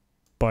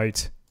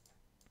 byte,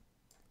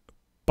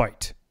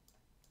 byte.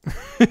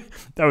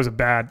 that was a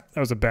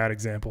bad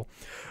example.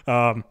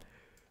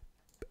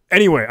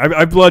 Anyway,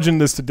 I've bludgeoned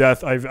this to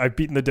death. I've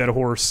beaten the dead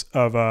horse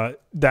of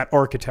that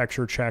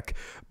architecture check.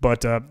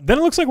 But then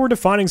it looks like we're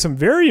defining some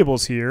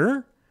variables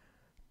here.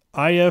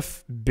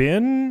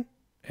 ifbin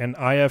and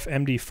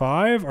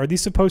ifmd5, are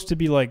these supposed to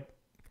be like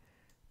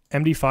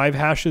MD5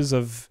 hashes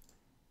of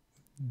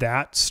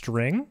that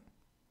string?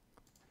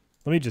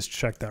 Let me just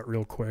check that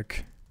real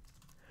quick.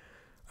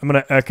 I'm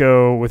going to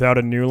echo without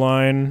a new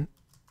line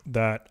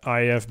that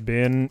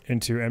ifbin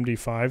into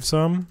MD5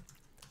 sum.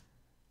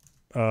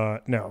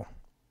 No,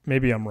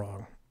 maybe I'm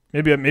wrong.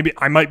 Maybe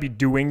I might be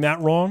doing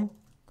that wrong.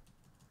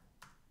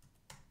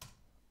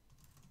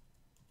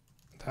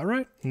 Is that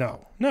right?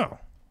 No.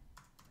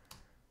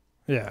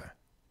 Yeah,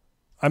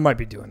 I might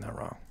be doing that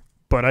wrong.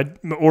 But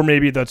or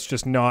maybe that's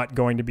just not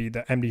going to be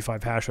the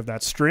MD5 hash of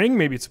that string.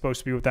 Maybe it's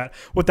supposed to be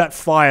what that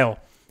file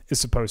is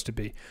supposed to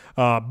be.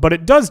 But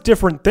it does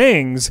different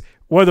things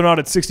whether or not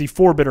it's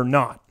 64-bit or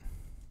not.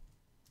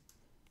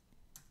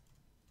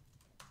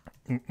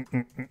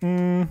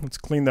 Let's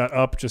clean that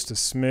up just a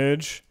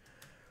smidge.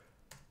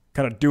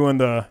 Kind of doing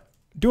the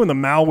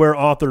malware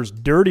author's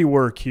dirty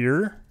work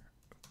here,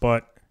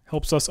 but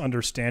helps us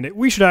understand it.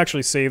 We should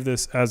actually save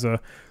this as a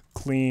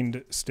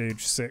cleaned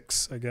stage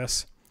 6, I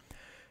guess.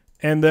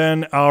 And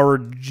then our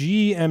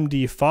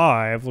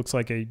GMD5 looks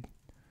like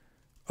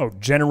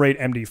generate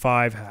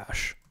MD5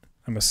 hash,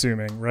 I'm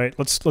assuming, right?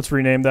 Let's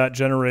rename that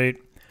generate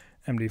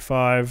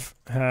MD5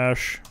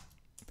 hash.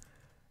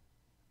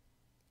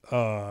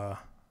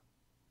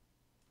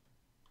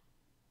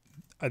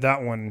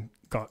 That one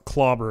got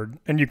clobbered,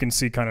 and you can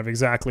see kind of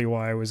exactly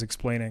why I was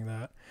explaining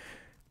that.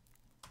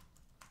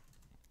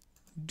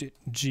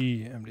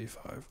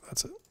 GMD5,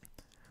 that's it.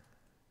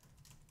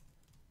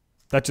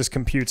 That just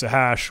computes a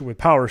hash with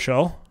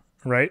PowerShell,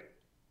 right?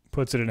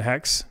 Puts it in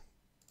hex,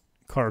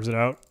 carves it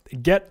out.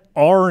 Get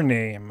R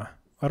name.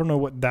 I don't know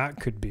what that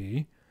could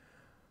be.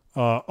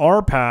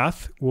 R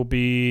path will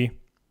be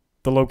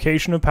the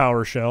location of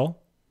PowerShell.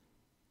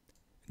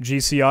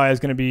 GCI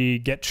is going to be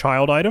get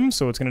child items,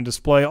 so it's going to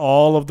display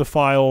all of the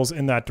files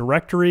in that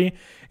directory,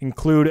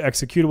 include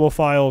executable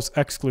files,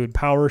 exclude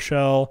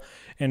PowerShell,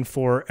 and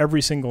for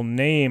every single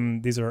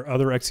name, these are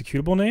other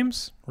executable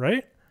names,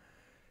 right?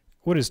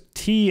 What is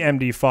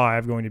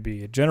TMD5 going to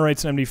be? It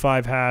generates an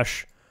MD5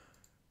 hash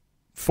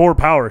for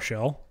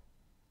PowerShell.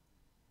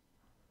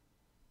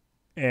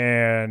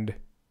 And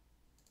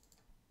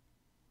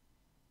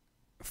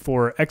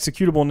for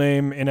executable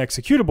name in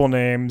executable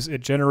names,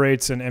 it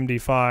generates an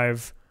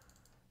MD5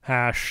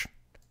 hash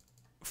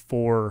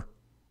for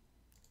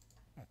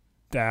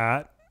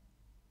that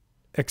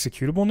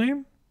executable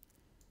name.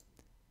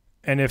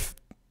 And if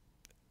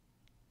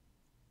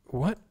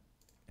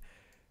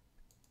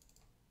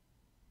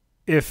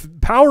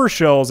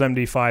PowerShell's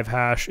MD5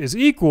 hash is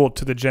equal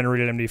to the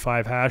generated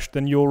MD5 hash,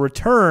 then you'll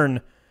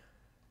return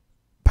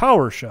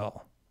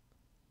PowerShell.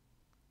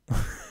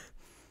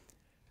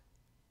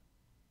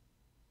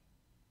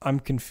 I'm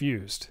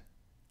confused.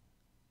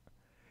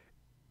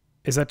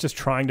 Is that just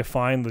trying to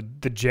find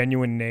the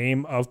genuine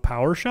name of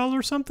PowerShell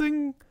or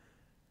something?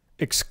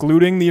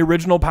 Excluding the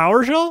original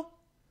PowerShell?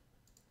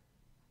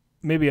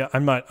 Maybe I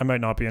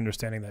might not be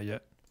understanding that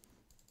yet.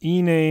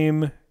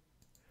 Ename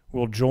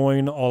will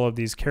join all of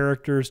these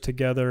characters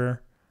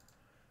together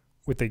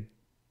with a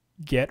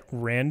get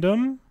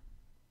random.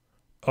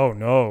 Oh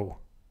no.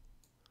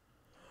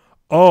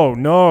 Oh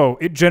no,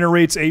 it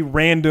generates a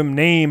random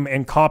name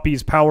and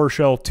copies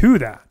PowerShell to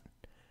that.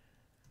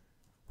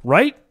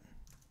 Right?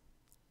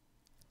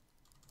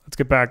 Let's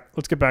get back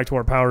to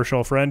our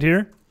PowerShell friend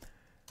here.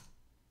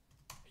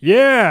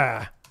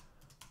 Yeah.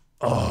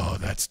 Oh,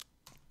 that's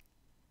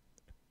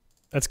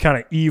kind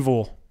of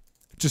evil.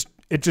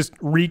 It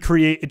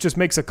just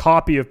makes a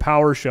copy of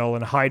PowerShell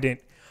and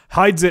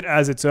hides it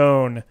as its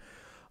own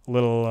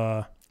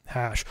little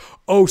hash.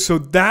 Oh, so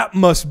that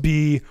must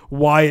be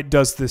why it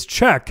does this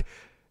check.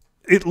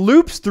 It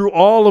loops through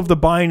all of the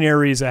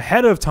binaries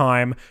ahead of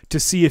time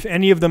to see if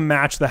any of them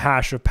match the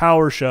hash of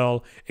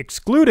PowerShell,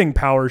 excluding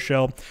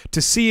PowerShell,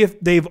 to see if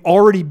they've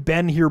already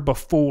been here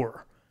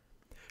before,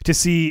 to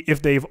see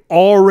if they've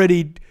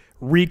already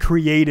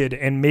recreated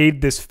and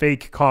made this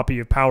fake copy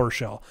of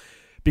PowerShell.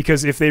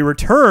 Because if they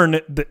return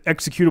the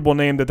executable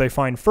name that they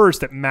find first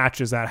that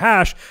matches that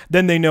hash,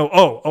 then they know,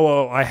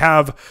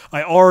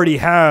 I already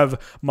have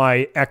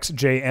my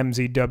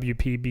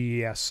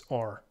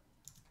XJMZWPBESR.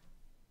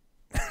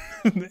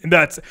 and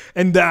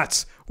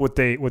that's what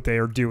they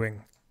are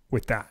doing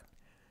with that.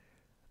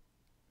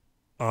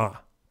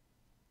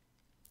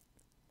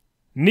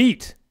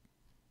 Neat.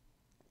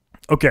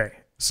 Okay,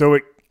 so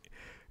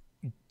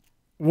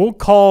we'll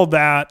call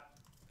that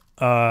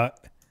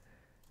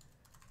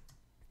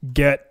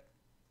get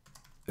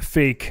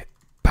fake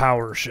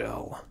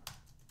PowerShell.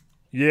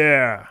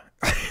 Yeah.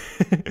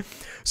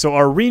 So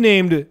our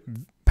renamed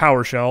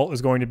PowerShell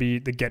is going to be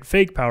the get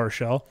fake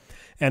PowerShell.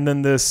 And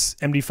then this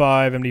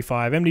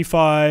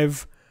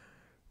MD5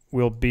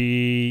 will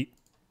be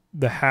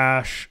the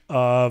hash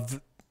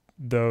of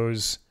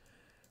those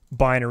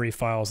binary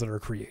files that are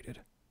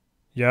created.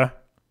 Yeah?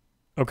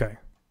 Okay.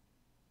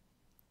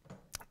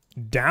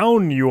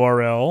 Down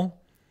URL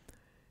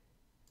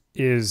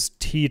is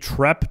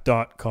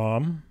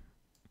ttrep.com.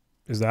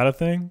 Is that a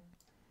thing?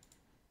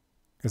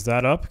 Is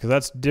that up? Because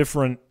that's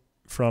different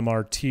from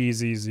our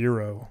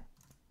TZ0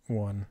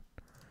 one.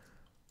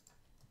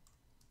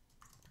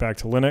 Back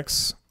to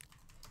Linux.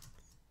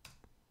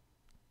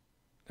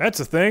 That's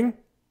a thing.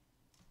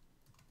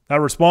 That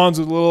responds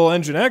with a little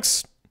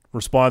Nginx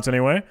response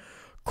anyway.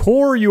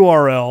 Core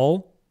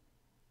URL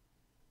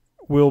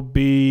will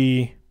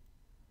be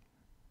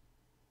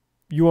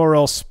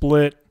URL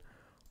split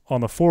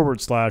on the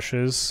forward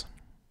slashes.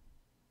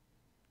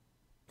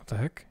 What the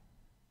heck?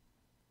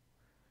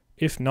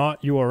 If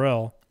not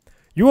URL.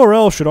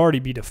 URL should already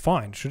be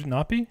defined, should it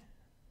not be?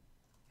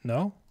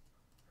 No?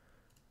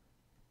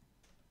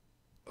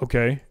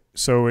 Okay,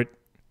 so it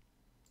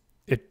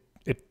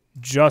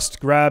just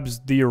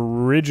grabs the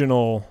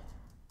original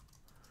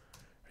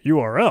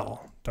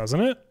URL,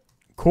 doesn't it?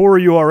 Core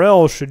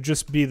URL should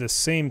just be the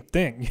same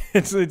thing.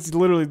 It's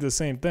literally the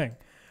same thing.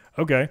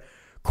 Okay.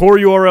 Core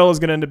URL is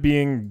going to end up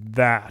being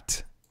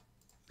that.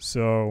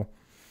 So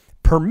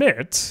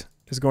permit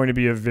is going to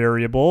be a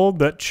variable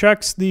that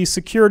checks the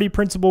security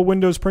principal,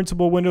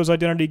 Windows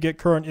identity, get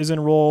current, is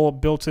enroll,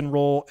 built-in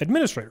role,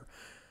 administrator.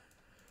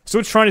 So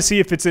it's trying to see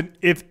if it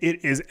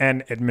is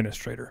an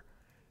administrator.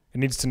 It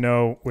needs to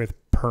know with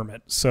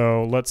permit.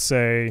 So let's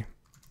say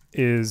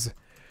is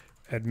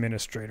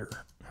administrator.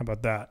 How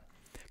about that?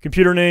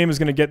 Computer name is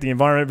going to get the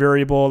environment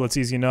variable. That's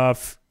easy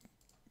enough.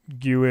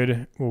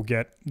 GUID will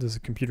get this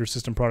computer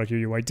system product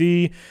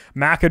UUID.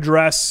 MAC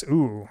address,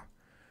 ooh,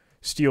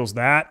 steals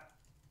that.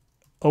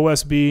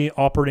 OSB,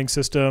 operating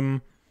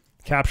system,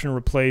 caption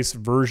replace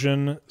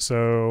version.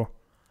 So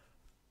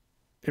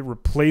it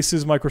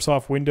replaces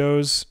Microsoft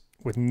Windows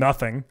with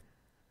nothing.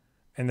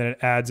 And then it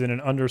adds in an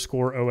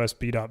underscore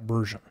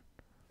OSB.version.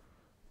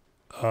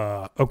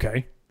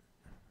 Okay.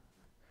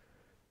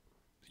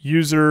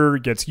 User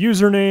gets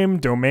username,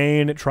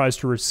 domain, it tries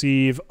to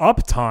receive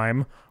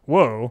uptime.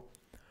 Whoa.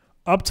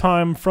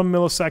 Uptime from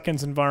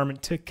milliseconds,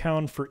 environment, tick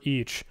count for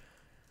each.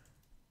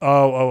 Is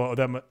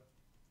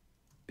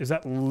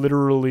that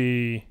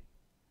literally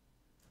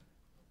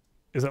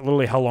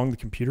how long the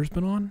computer's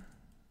been on?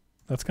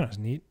 That's kind of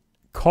neat.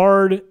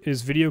 Card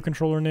is video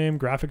controller name,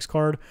 graphics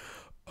card.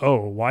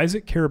 Oh, why does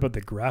it care about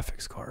the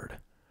graphics card?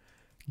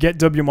 Get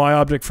WMI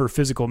object for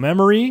physical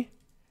memory.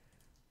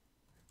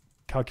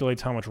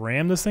 Calculates how much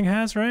RAM this thing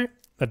has, right?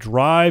 A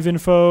drive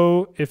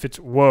info, if it's,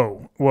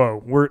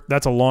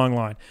 that's a long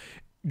line.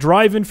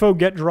 Drive info,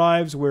 get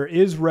drives where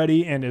is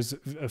ready and is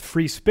a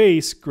free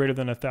space greater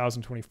than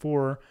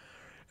 1024.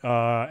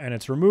 And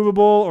it's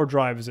removable, or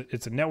drive,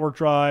 it's a network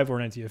drive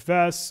or an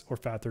NTFS or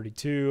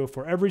FAT32.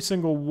 For every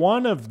single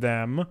one of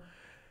them,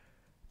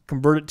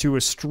 convert it to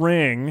a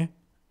string.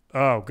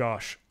 Oh,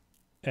 gosh.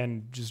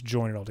 And just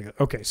join it all together.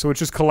 Okay, so it's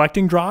just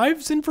collecting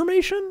drives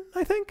information,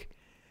 I think.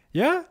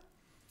 Yeah.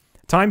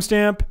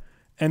 Timestamp,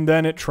 and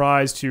then it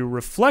tries to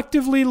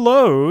reflectively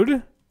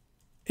load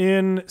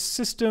in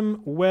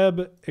system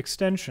web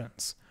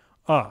extensions.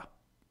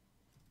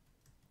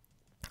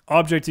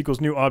 Object equals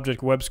new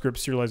object, web script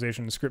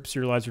serialization, script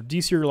serializer,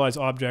 deserialize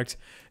object,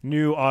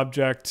 new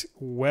object,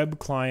 web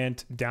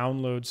client,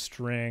 download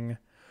string.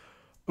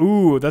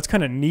 Ooh, that's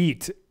kind of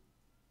neat.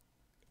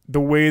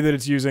 The way that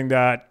it's using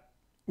that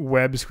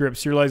web script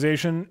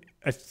serialization,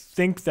 I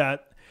think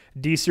that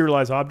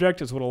deserialize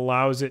object is what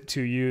allows it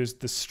to use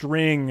the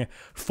string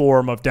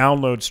form of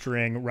download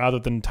string rather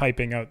than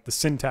typing out the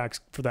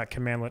syntax for that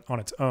commandlet on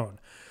its own.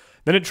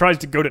 Then it tries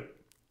to go to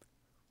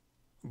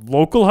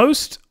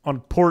localhost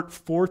on port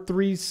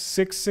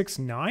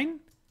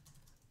 43669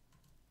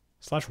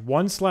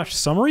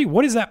 /1/summary.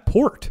 What is that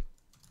port?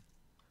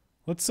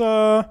 Let's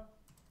get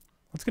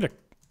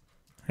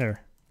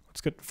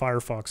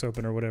Firefox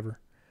open or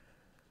whatever.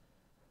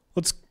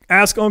 Let's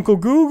ask Uncle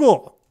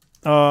Google.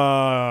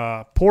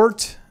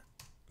 Port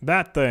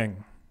that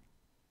thing.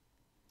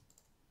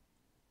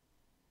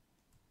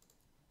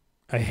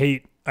 I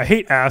hate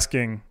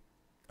asking.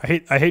 I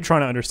hate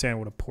trying to understand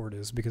what a port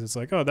is, because it's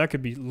like, oh, that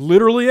could be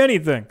literally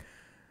anything.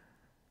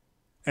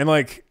 And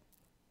like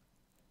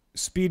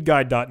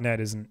speedguide.net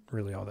isn't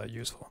really all that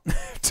useful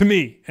to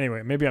me.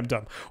 Anyway, maybe I'm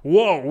dumb.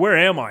 Whoa, where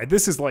am I?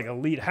 This is like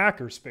elite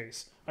hacker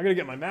space. I gotta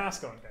get my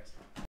mask on, guys.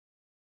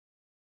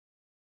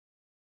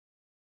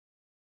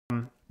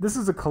 This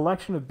is a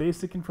collection of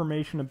basic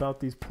information about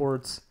these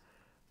ports.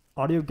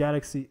 Audio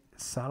Galaxy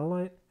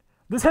satellite.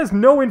 This has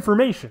no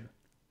information.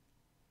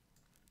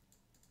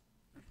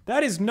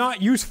 That is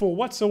not useful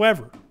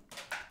whatsoever.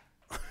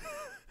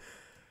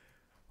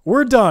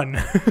 We're done.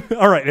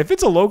 All right, if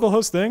it's a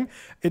localhost thing,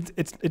 it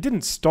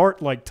didn't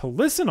start like to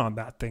listen on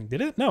that thing, did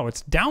it? No,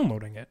 it's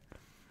downloading it.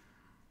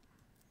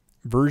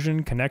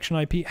 Version, connection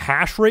IP,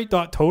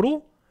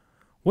 hashrate.total?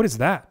 What is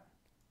that?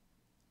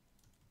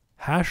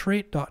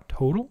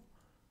 Hashrate.total?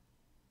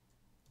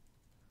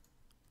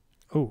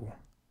 Ooh,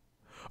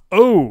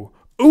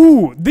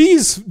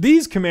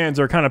 these commands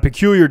are kind of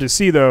peculiar to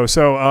see though.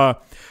 So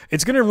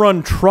it's going to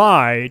run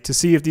try to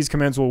see if these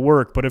commands will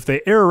work, but if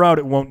they error out,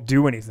 it won't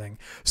do anything.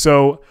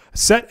 So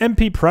set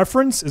MP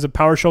preference is a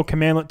PowerShell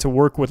commandlet to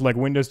work with like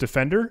Windows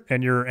Defender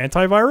and your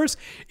antivirus.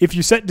 If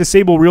you set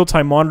disable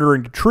real-time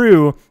monitoring to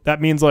true,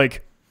 that means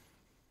like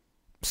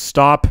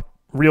stop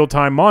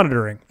real-time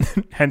monitoring,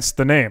 hence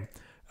the name.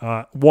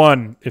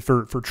 One, if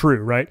for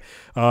true, right?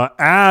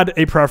 Add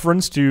a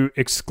preference to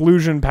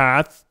exclusion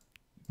path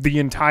the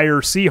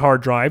entire C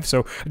hard drive.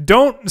 So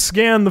don't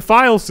scan the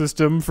file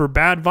system for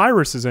bad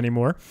viruses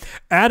anymore.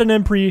 Add an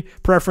MP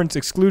preference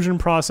exclusion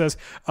process.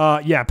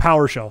 Yeah,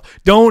 PowerShell.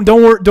 Don't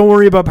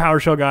worry about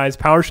PowerShell, guys.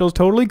 PowerShell's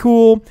totally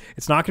cool.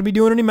 It's not going to be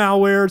doing any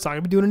malware. It's not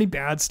going to be doing any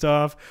bad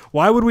stuff.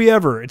 Why would we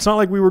ever? It's not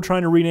like we were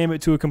trying to rename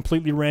it to a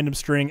completely random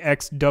string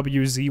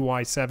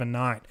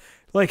XWZY79.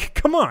 Like,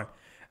 come on.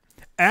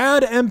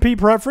 Add MP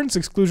preference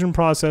exclusion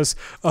process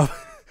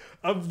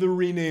of the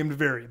renamed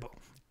variable.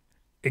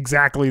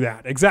 Exactly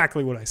that.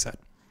 Exactly what I said.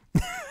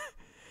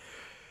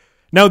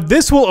 Now,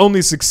 this will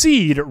only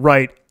succeed,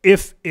 right,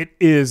 if it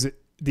is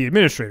the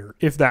administrator.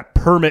 If that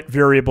permit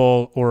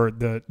variable or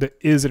the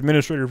is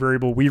administrator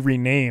variable we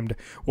renamed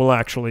will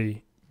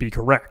actually be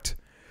correct.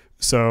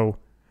 So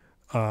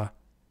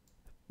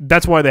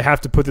that's why they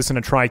have to put this in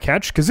a try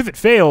catch. Because if it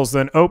fails,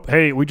 then, oh,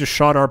 hey, we just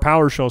shot our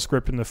PowerShell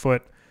script in the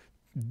foot.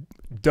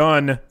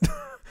 Done.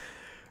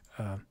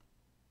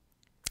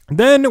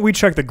 Then we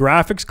check the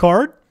graphics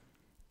card.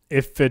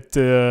 If it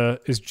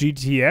is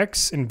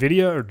GTX,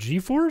 NVIDIA, or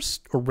GeForce,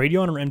 or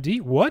Radeon, or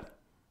AMD. What?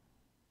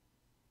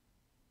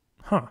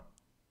 Huh.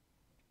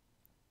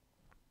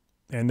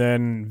 And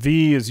then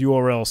V is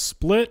URL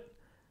split.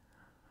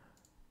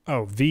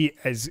 Oh, V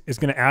is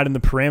going to add in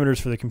the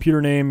parameters for the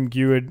computer name,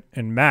 GUID,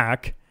 and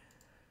MAC.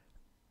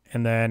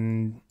 And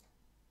then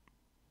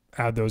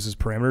add those as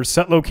parameters.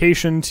 Set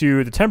location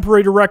to the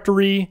temporary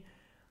directory.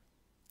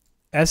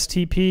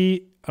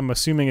 STP, I'm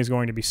assuming, is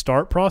going to be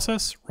start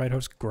process. Right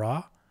host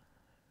gra.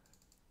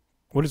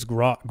 What is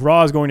gra?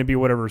 Gra is going to be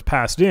whatever is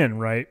passed in,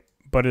 right?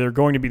 But they're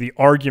going to be the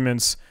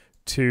arguments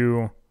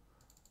to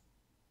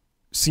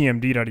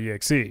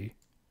cmd.exe.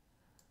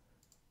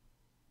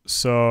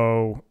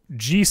 So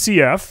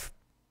GCF.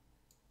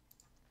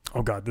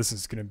 Oh God, this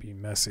is going to be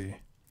messy.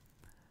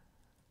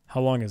 How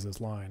long is this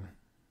line?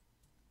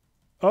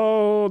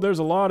 Oh, there's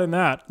a lot in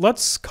that.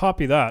 Let's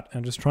copy that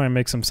and just try and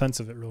make some sense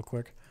of it real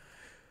quick.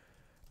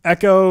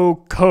 Echo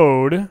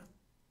code.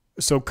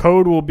 So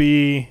code will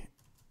be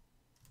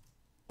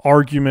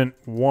argument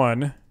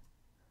 1,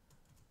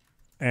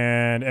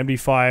 and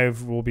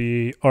MD5 will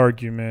be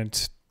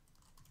argument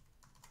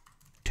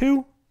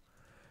 2,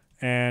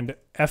 and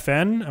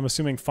FN, I'm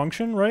assuming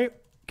function, right,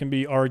 can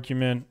be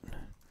argument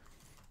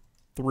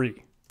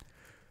 3.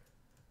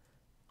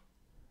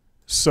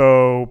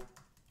 So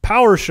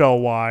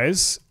PowerShell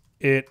wise,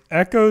 it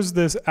echoes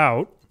this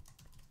out.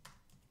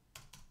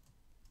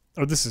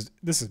 Oh, this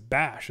is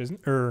bash, isn't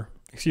it? Or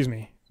excuse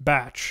me,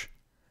 batch.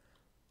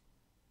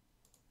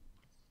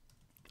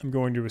 I'm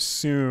going to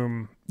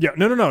assume, yeah,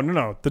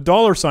 no. The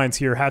dollar signs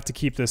here have to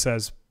keep this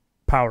as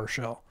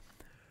PowerShell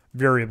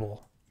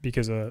variable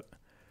because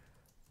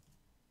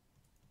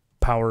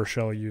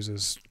PowerShell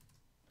uses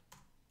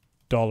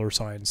dollar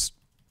signs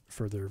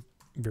for their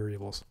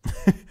variables.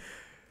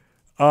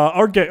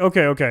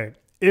 Okay.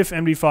 If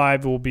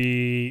MD5 will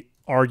be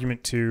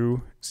argument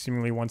 2,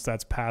 seemingly once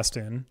that's passed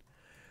in.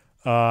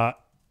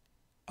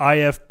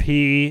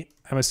 IFP,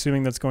 I'm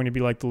assuming that's going to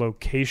be like the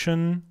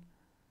location.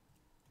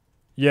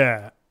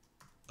 Yeah.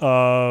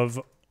 Of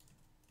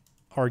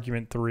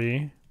argument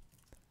 3.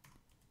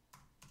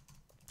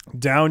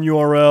 Down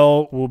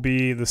URL will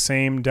be the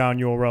same down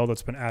URL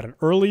that's been added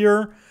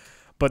earlier.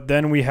 But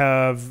then we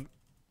have,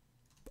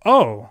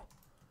 the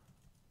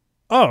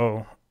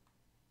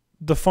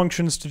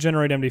functions to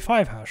generate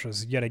MD5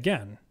 hashes yet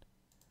again.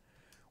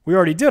 We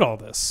already did all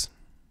this.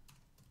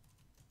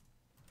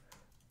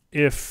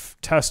 If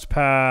test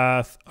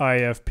path,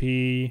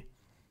 IFP,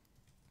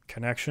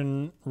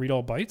 connection, read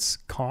all bytes,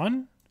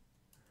 con.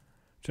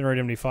 Generate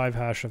MD5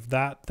 hash of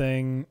that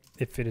thing.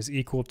 If it is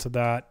equal to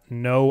that,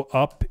 no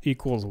up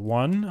equals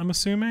 1, I'm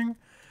assuming.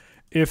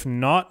 If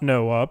not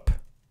no up,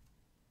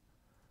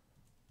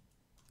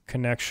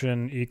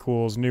 connection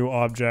equals new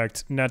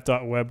object,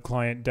 net.web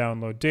client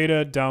download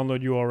data,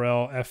 download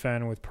URL,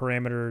 FN with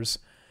parameters,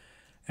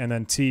 and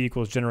then T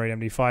equals generate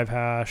MD5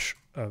 hash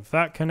of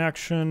that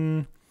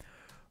connection.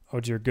 Oh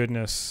dear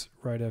goodness,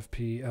 write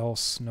FP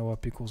else, no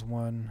up equals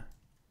 1.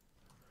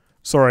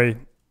 Sorry.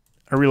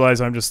 I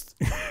realize I'm just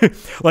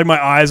like my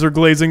eyes are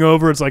glazing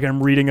over. It's like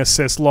I'm reading a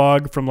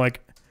syslog from like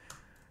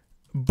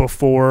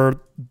before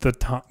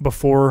the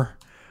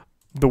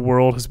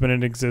world has been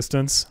in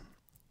existence.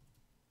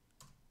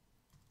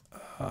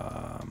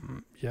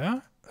 Yeah,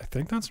 I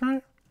think that's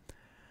right.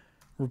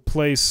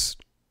 Replace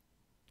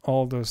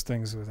all those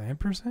things with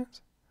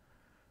ampersands.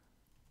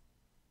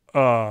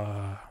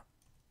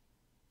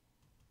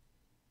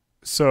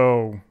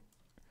 So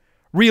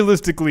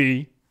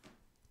realistically,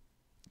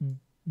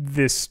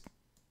 this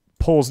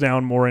pulls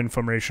down more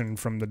information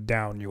from the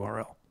down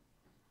URL.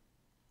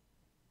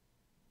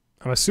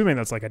 I'm assuming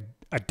that's like a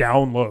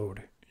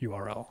download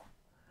URL,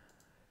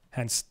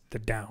 hence the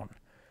down.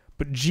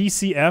 But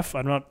GCF,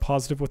 I'm not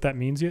positive what that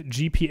means yet.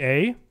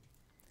 GPA.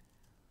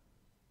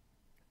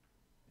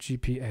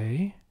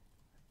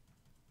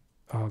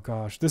 Oh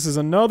gosh, this is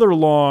another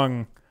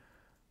long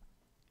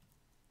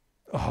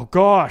Oh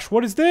gosh,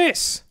 what is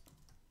this?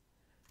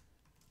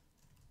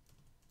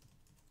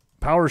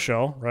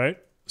 PowerShell, right?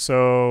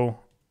 So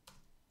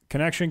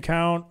connection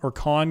count or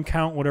con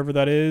count, whatever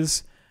that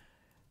is.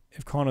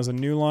 If con is a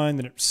new line,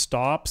 then it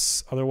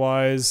stops.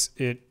 Otherwise,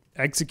 it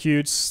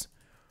executes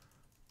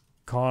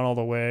con all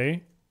the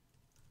way,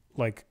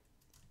 like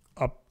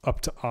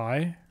up to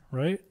I,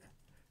 right?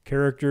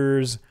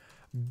 Characters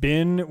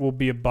bin will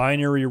be a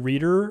binary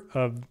reader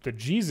of the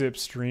gzip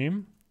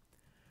stream.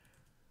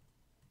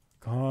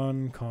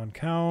 Con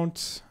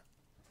count.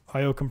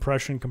 IO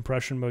compression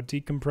mode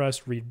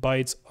decompress, read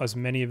bytes, as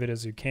many of it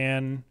as you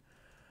can.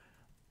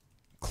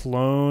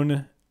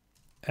 Clone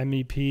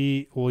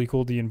MEP will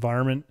equal the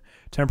environment,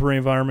 temporary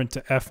environment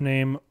to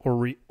fname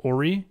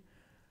ori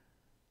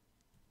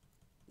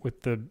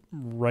with the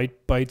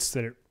right bytes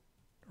that it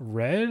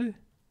read.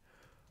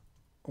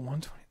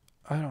 120.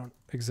 I don't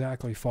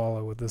exactly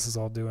follow what this is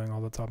all doing all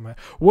the top of my head.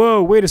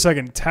 Whoa, wait a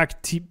second.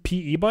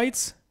 PE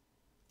bytes?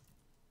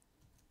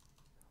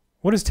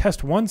 What is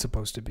test 1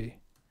 supposed to be?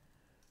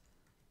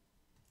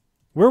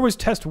 Where was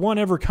test 1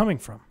 ever coming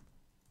from?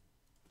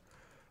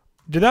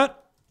 Did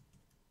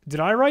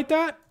I write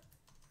that?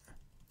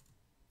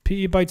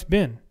 PE bytes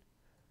bin.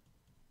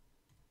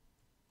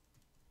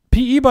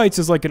 PE bytes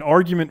is like an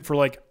argument for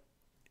like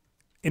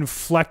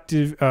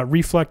reflective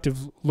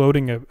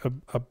loading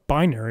a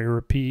binary or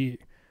a PE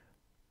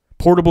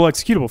portable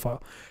executable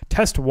file.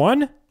 Test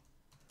 1?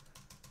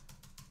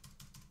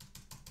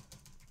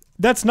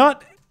 That's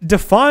not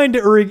defined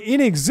or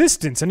in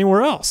existence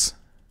anywhere else.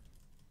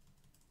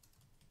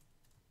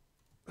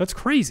 That's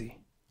crazy.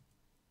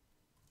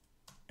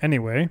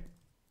 Anyway,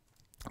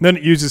 then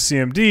it uses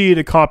CMD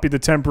to copy the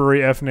temporary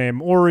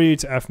fname ori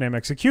to fname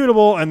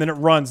executable, and then it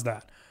runs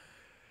that.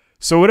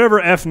 So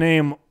whatever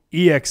fname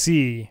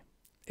exe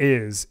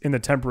is in the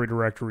temporary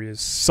directory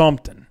is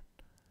something.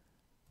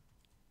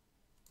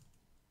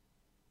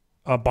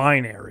 A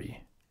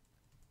binary.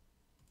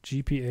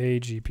 GPA,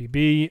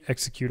 GPB,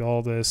 execute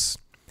all this.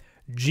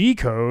 G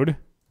code,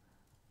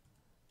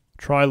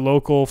 try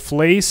local,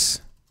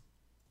 flace.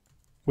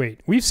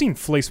 Wait, we've seen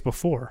flace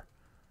before.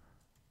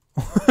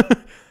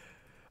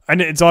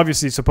 And it's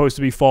obviously supposed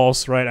to be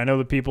false, right? I know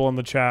the people in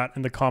the chat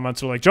and the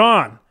comments are like,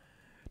 John,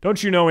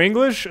 don't you know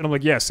English? And I'm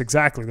like, yes,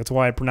 exactly. That's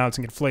why I'm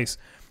pronouncing it flace.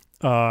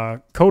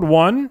 Code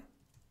 1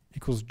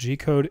 equals G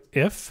code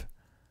if.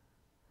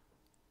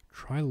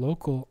 Try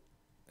local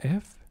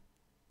if.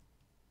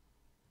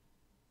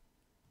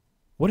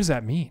 What does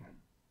that mean?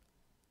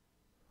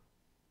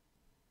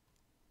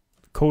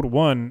 Code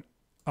 1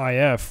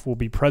 if will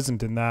be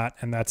present in that,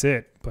 and that's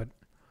it. But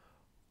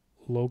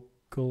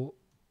local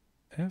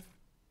if?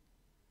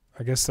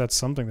 I guess that's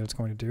something that's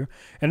going to do.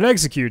 And it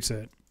executes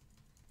it.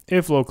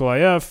 If local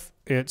if,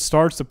 it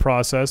starts the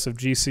process of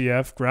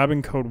GCF,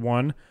 grabbing code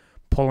 1,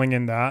 pulling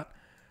in that,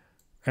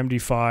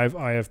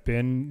 MD5, if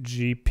bin,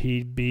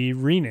 GPB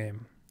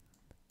rename.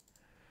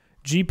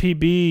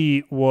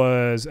 GPB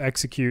was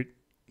execute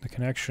the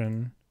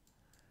connection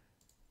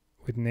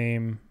with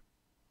name.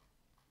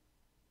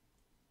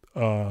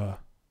 Okay.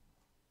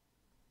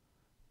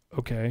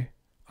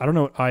 I don't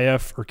know what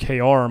IF or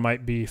KR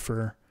might be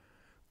for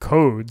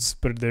codes,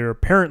 but they're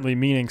apparently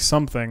meaning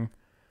something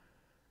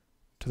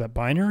to that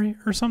binary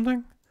or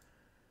something.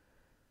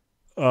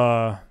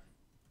 Then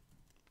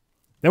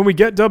we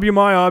get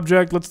WMI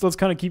object. Let's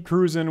kind of keep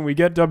cruising. We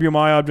get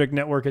WMI object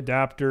network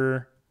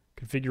adapter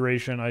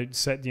configuration. I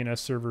set DNS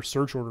server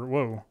search order.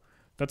 Whoa,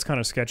 that's kind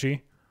of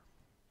sketchy.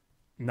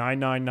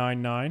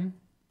 9999.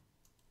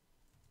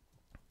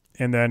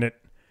 And then it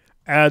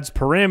adds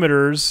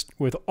parameters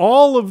with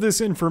all of this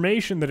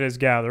information that is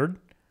gathered.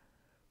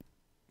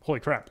 Holy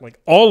crap, like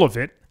all of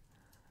it.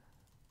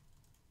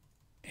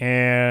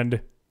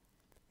 And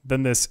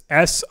then this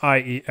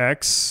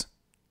SIEX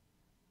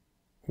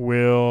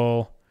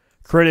will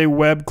create a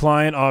web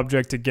client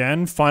object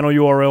again. Final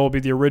URL will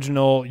be the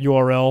original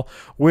URL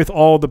with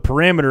all the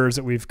parameters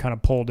that we've kind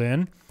of pulled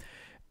in.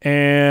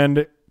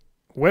 And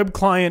web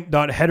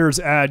client.headers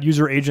add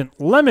user agent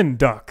lemon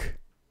duck.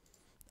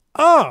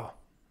 Oh,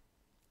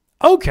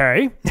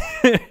 okay.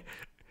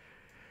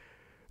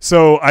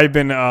 So I've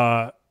been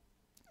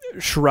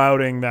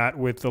shrouding that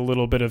with a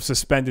little bit of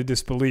suspended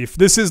disbelief.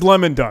 This is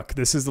Lemon Duck.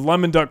 This is the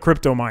Lemon Duck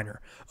crypto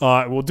miner.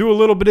 We'll do a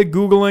little bit of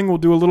Googling. We'll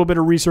do a little bit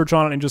of research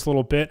on it in just a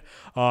little bit.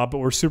 But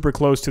we're super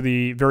close to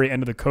the very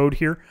end of the code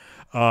here.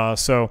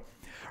 So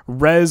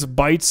res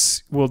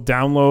bytes will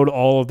download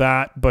all of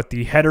that. But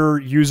the header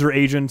user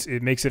agent,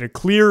 it makes it a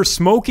clear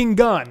smoking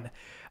gun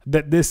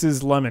that this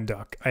is Lemon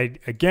Duck.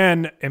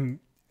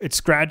 It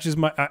scratches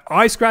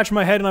I scratch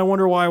my head and I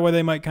wonder why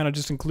they might kind of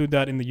just include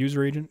that in the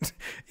user agent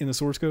in the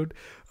source code.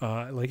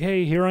 Like,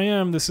 hey, here I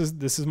am. This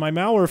is my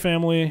malware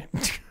family.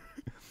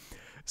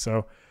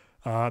 So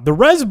the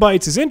res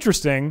bytes is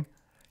interesting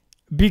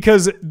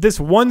because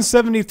this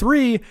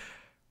 173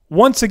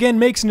 once again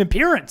makes an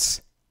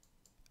appearance,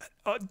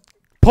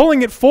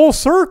 pulling it full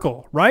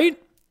circle, right?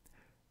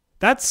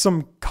 That's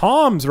some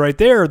comms right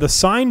there. The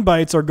sign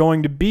bytes are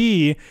going to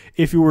be,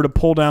 if you were to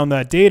pull down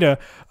that data,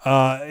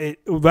 that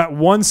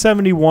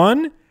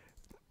 171,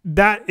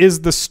 that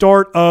is the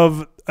start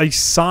of a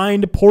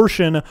signed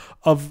portion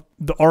of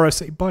the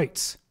RSA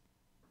bytes.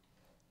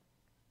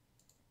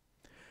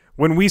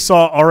 When we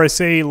saw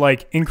RSA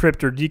like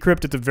encrypt or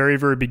decrypt at the very,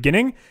 very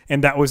beginning,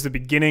 and that was the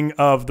beginning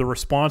of the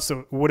response that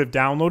it would have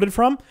downloaded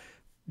from,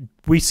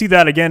 we see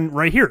that again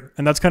right here,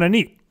 and that's kind of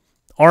neat.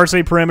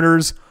 RSA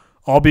parameters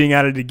all being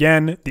added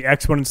again, the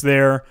exponents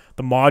there,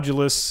 the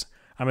modulus.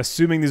 I'm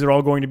assuming these are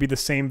all going to be the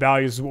same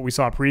values as what we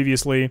saw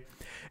previously.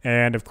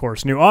 And of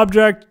course, new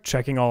object,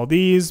 checking all of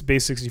these,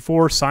 base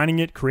 64, signing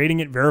it, creating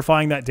it,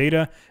 verifying that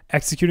data,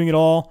 executing it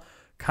all.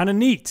 Kind of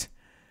neat.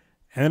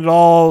 And then it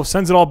all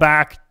sends it all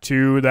back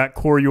to that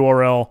core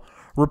URL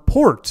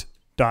report.jsp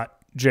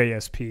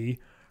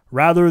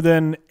rather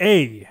than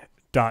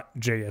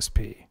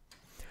a.jsp.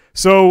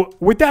 So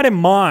with that in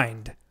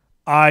mind,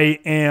 I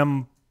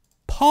am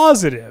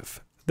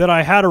positive that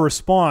I had a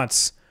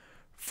response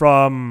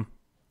from,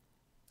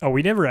 oh,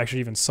 we never actually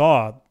even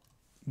saw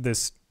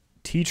this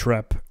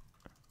ttrep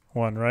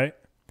one, right?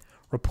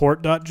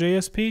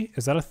 Report.jsp,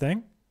 is that a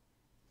thing?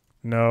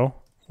 No.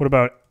 What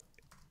about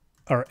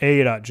our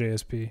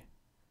a.jsp?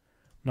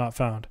 Not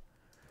found.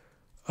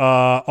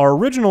 Our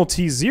original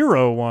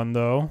T0 one,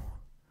 though,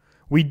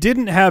 we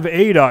didn't have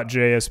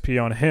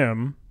a.jsp on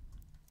him.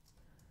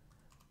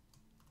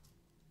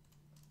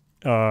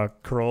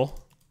 Curl.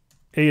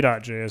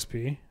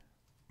 A.jsp.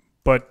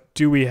 But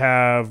do we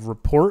have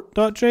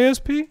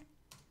report.jsp?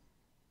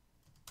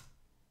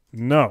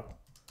 No.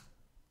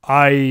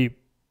 I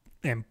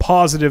am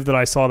positive that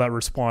I saw that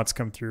response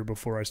come through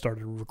before I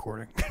started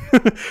recording.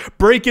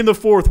 Breaking the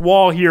fourth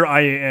wall here,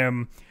 I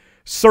am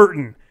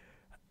certain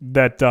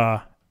that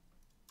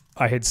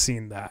I had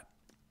seen that.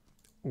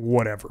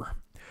 Whatever.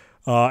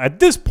 At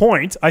this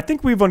point, I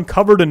think we've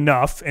uncovered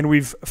enough and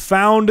we've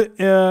found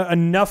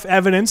enough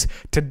evidence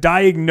to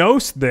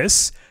diagnose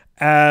this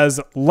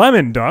as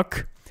lemon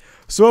duck.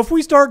 So if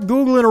we start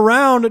Googling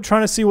around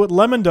trying to see what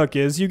lemon duck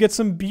is, you get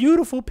some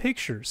beautiful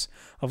pictures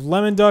of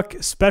lemon duck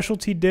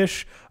specialty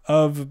dish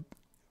of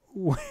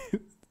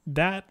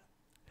that.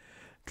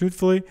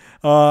 Truthfully,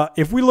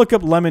 if we look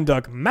up lemon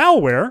duck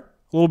malware, a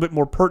little bit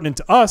more pertinent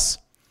to us,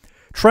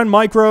 Trend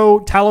Micro,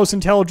 Talos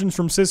Intelligence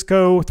from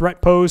Cisco,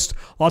 Threat Post,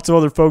 lots of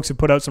other folks have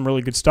put out some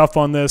really good stuff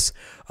on this.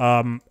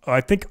 I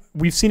think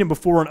we've seen it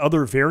before in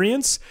other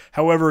variants.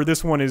 However,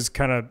 this one is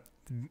kind of,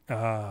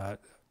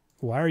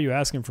 why are you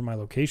asking for my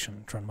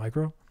location, Trend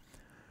Micro?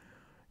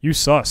 You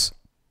sus.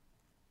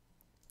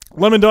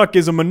 Lemon Duck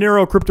is a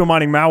Monero crypto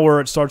mining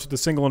malware. It starts with a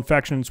single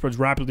infection and spreads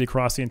rapidly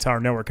across the entire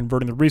network,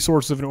 converting the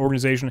resources of an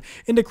organization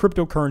into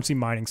cryptocurrency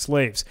mining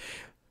slaves.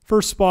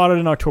 First spotted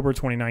in October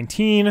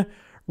 2019.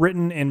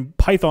 Written in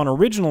Python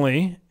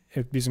originally,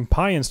 using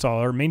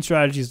PyInstaller, main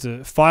strategy is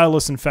the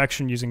fileless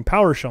infection using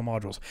PowerShell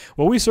modules.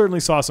 Well, we certainly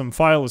saw some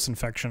fileless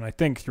infection, I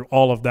think, through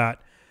all of that,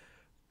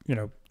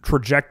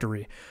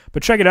 trajectory.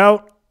 But check it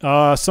out.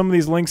 Some of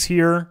these links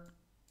here,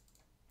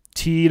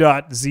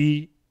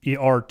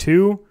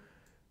 t.zer2,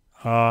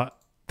 kind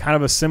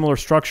of a similar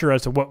structure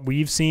as to what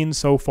we've seen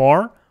so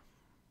far.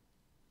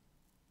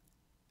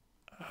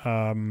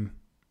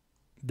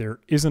 There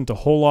isn't a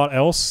whole lot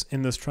else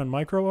in this Trend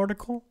Micro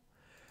article.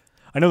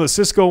 I know the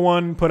Cisco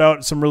one put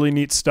out some really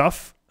neat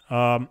stuff,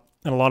 and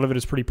a lot of it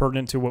is pretty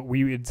pertinent to what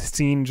we had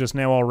seen just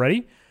now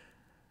already.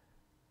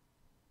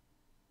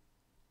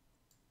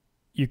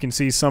 You can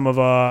see some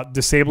of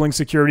disabling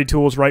security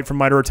tools right from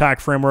MITRE ATT&CK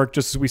framework,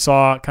 just as we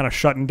saw kind of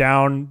shutting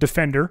down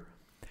Defender.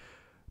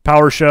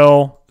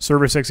 PowerShell,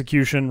 service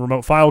execution,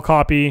 remote file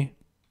copy.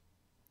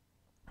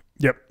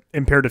 Yep,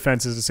 impaired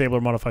defenses, disable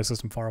or modify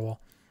system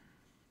firewall.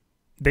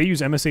 They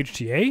use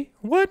MSHTA?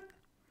 What?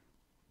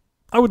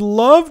 I would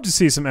love to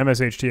see some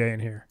MSHTA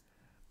in here.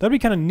 That'd be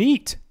kind of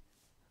neat.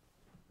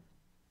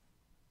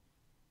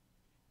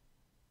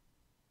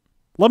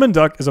 Lemon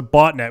Duck is a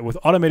botnet with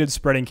automated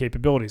spreading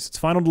capabilities. Its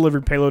final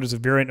delivered payload is a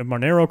variant of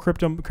Monero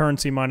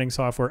cryptocurrency mining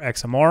software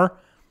XMR.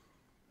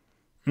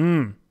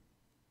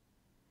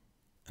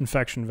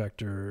 Infection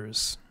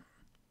vectors.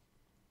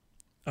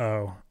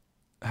 Oh,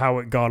 how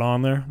it got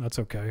on there? That's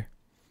okay.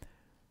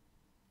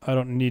 I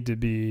don't need to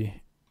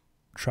be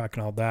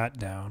tracking all that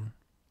down.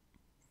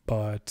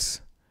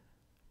 But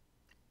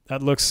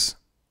that looks,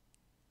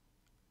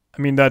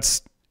 I mean,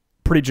 that's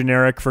pretty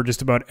generic for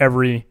just about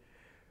every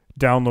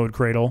download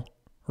cradle,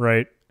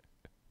 right?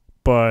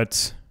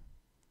 But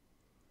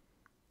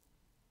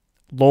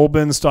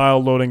Lolbin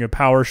style loading a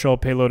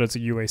PowerShell payload as a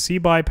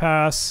UAC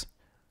bypass.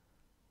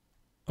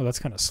 Oh, that's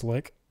kind of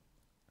slick.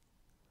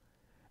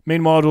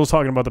 Main module is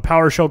talking about the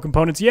PowerShell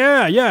components.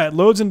 Yeah, it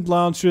loads and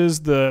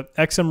launches the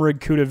XMRig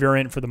CUDA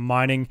variant for the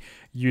mining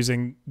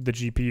using the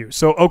GPU.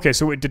 So, okay,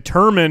 so it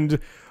determined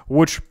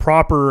which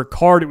proper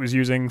card it was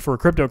using for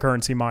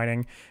cryptocurrency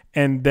mining,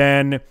 and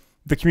then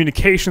the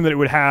communication that it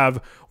would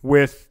have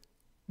with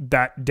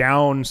that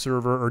down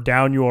server or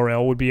down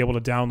URL would be able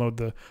to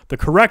download the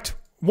correct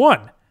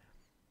one.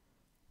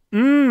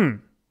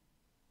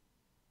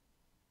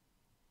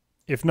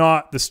 If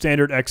not, the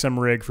standard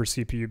XMRig for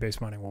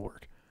CPU-based mining will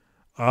work.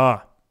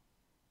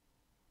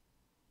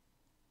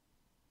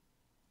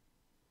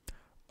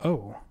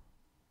 Oh.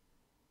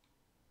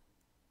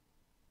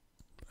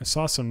 I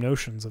saw some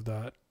notions of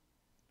that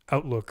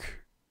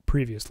Outlook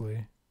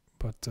previously,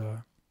 but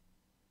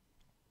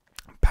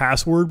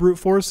password brute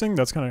forcing,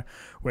 that's kind of,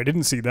 wait, I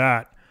didn't see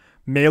that.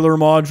 Mailer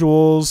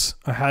modules,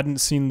 I hadn't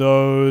seen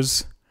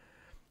those.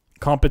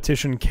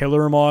 Competition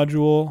killer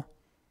module.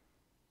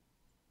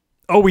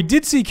 Oh, we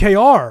did see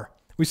KR.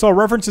 We saw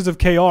references of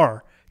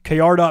KR.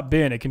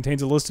 KR.bin. It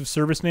contains a list of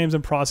service names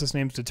and process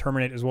names to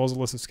terminate, as well as a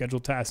list of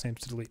scheduled task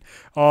names to delete.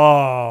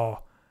 Oh,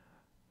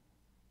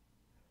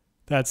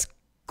 that's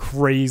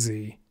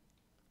crazy.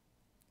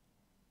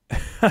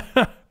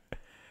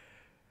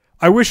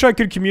 I wish I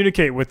could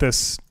communicate with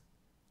this.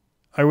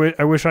 I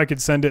wish I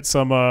could send it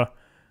some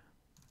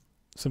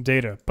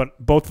data,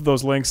 but both of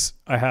those links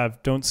I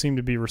have don't seem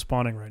to be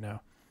responding right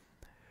now.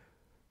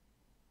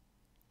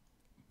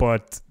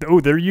 But,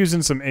 oh, they're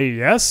using some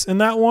AES in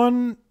that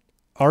one.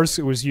 Ours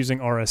was using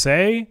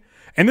RSA.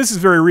 And this is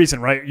very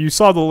recent, right? You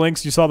saw the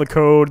links, you saw the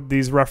code,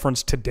 these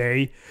referenced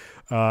today.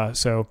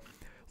 So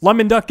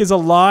Lemon Duck is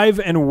alive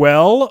and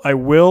well. I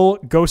will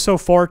go so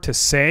far to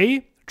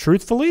say,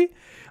 truthfully,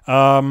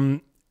 I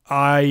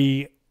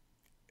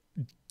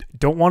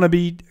don't want to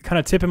be kind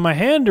of tipping my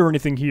hand or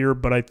anything here,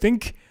 but I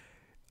think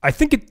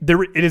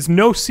it is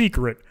no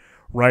secret,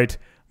 right,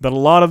 that a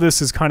lot of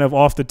this is kind of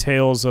off the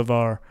tails of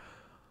our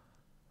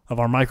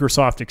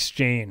Microsoft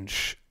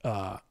Exchange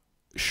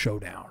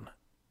showdown.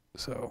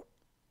 So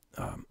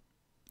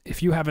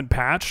if you haven't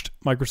patched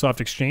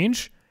Microsoft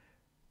Exchange,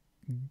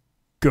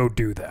 go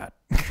do that.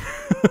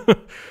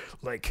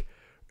 Like,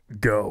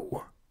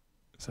 go.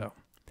 So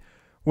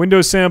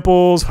Windows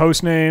samples,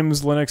 host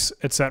names, Linux,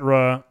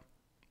 etc.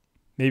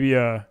 Maybe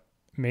a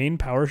main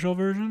PowerShell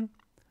version?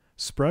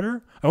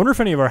 Spreader? I wonder if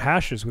any of our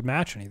hashes would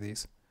match any of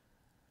these.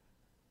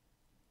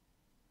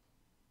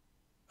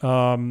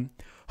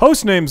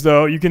 Host names,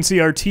 though, you can see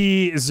our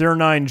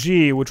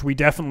T09G, which we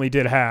definitely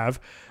did have.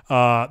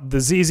 The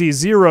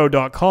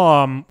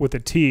ZZ0.com with a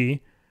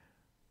T.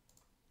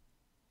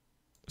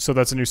 So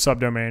that's a new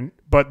subdomain.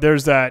 But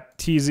there's that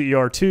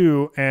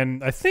TZER2,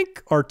 and I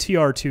think our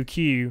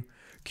TR2Q,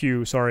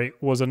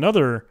 was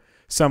another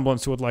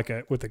semblance with like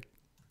a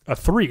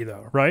 3,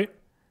 though, right?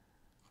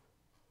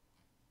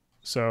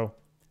 So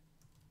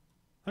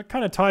that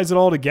kind of ties it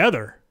all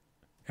together,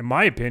 in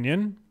my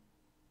opinion.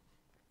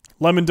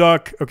 Lemon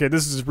Duck, okay,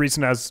 this is as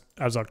recent as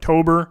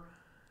October.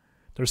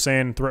 They're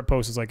saying threat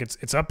post is like,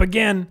 it's up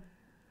again.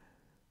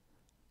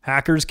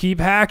 Hackers keep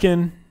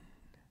hacking.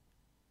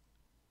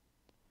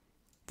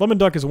 Lemon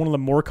Duck is one of the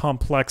more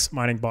complex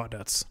mining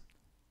botnets.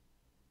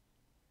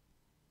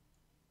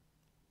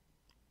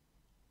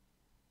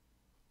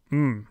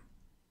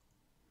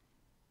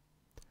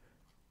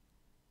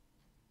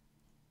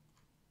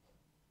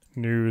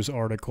 News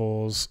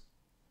articles.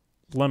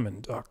 Lemon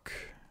Duck.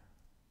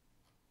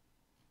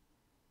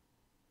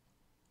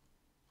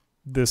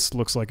 This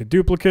looks like a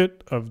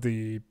duplicate of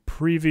the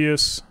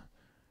previous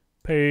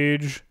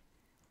page.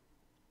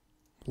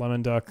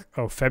 Lemon Duck.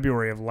 Oh,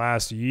 February of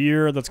last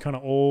year. That's kind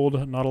of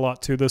old. Not a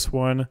lot to this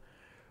one.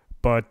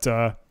 But,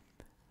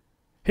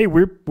 hey,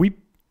 we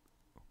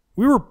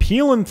were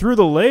peeling through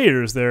the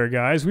layers there,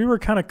 guys. We were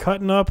kind of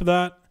cutting up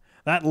that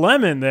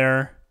lemon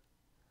there.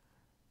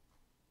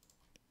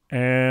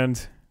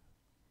 And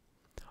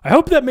I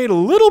hope that made a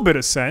little bit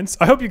of sense.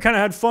 I hope you kind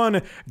of had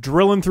fun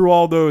drilling through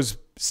all those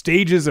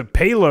stages of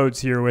payloads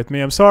here with me.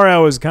 I'm sorry I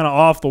was kind of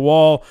off the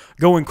wall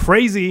going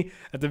crazy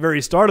at the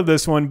very start of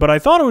this one, but I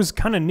thought it was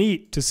kind of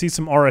neat to see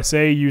some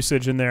RSA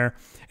usage in there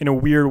in a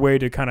weird way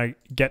to kind of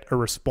get a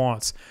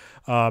response.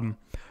 The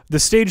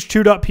stage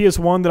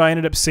 2.ps1 that I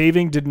ended up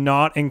saving did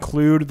not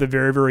include the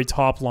very, very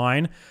top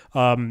line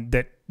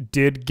that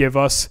did give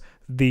us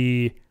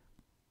the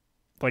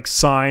like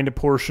signed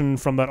portion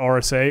from that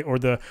RSA, or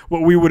the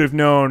what we would have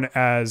known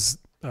as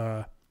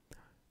what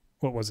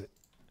was it?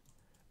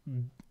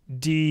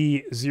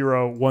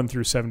 D01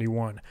 through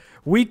 71.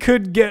 We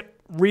could get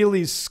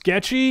really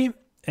sketchy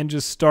and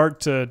just start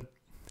to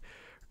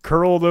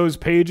curl those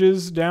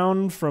pages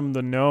down from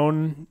the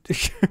known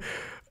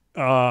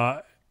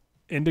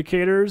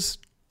indicators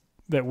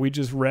that we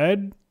just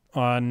read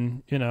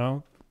on, you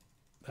know,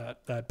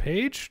 that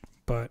page,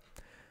 but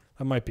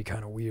that might be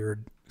kind of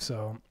weird.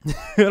 So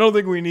I don't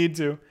think we need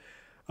to.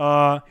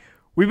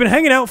 We've been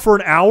hanging out for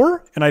an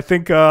hour, and I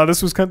think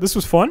this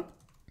was fun.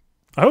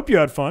 I hope you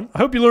had fun. I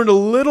hope you learned a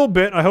little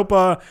bit. I hope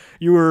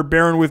you were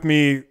bearing with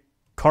me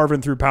carving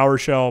through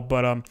PowerShell.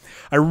 But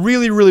I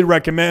really, really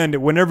recommend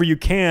whenever you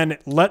can,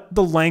 let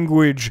the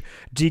language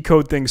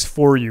decode things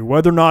for you.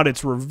 Whether or not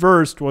it's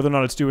reversed, whether or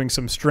not it's doing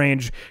some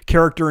strange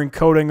character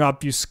encoding,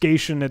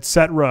 obfuscation,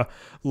 etc.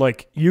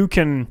 Like, you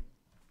can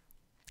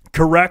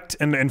correct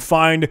and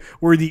find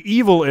where the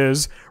evil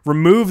is,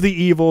 remove the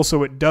evil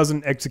so it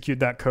doesn't execute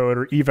that code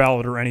or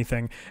eval it or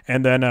anything,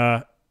 and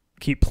then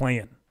keep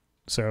playing.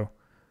 So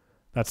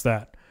that's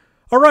that.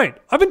 All right,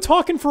 I've been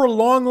talking for a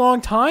long,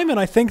 long time, and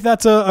I think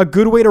that's a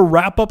good way to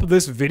wrap up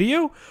this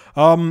video.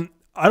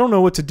 I don't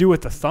know what to do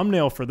with the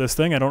thumbnail for this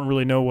thing. I don't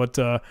really know what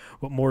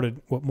more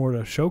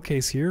to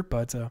showcase here,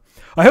 but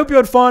I hope you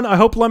had fun. I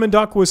hope Lemon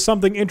Duck was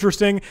something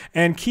interesting,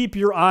 and keep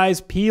your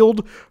eyes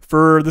peeled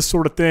for this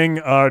sort of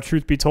thing.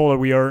 Truth be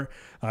told,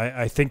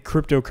 I think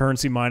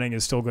cryptocurrency mining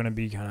is still going to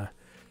be kind of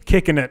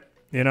kicking it,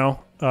 you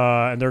know,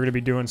 and they're going to be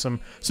doing some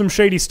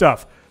shady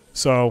stuff.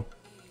 So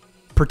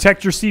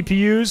protect your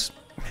CPUs,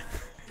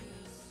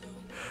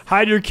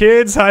 hide your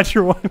kids, hide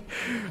your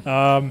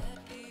one.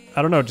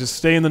 I don't know. Just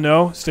stay in the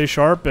know, stay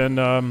sharp, and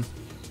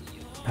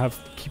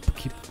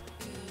keep.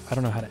 I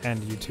don't know how to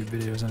end YouTube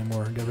videos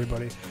anymore.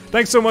 Everybody,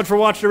 thanks so much for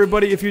watching,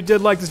 everybody. If you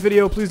did like this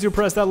video, please do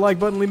press that like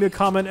button, leave me a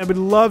comment. I would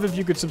love if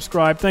you could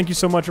subscribe. Thank you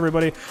so much,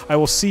 everybody. I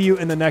will see you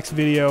in the next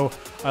video.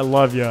 I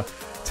love you.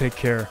 Take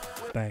care.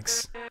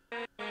 Thanks.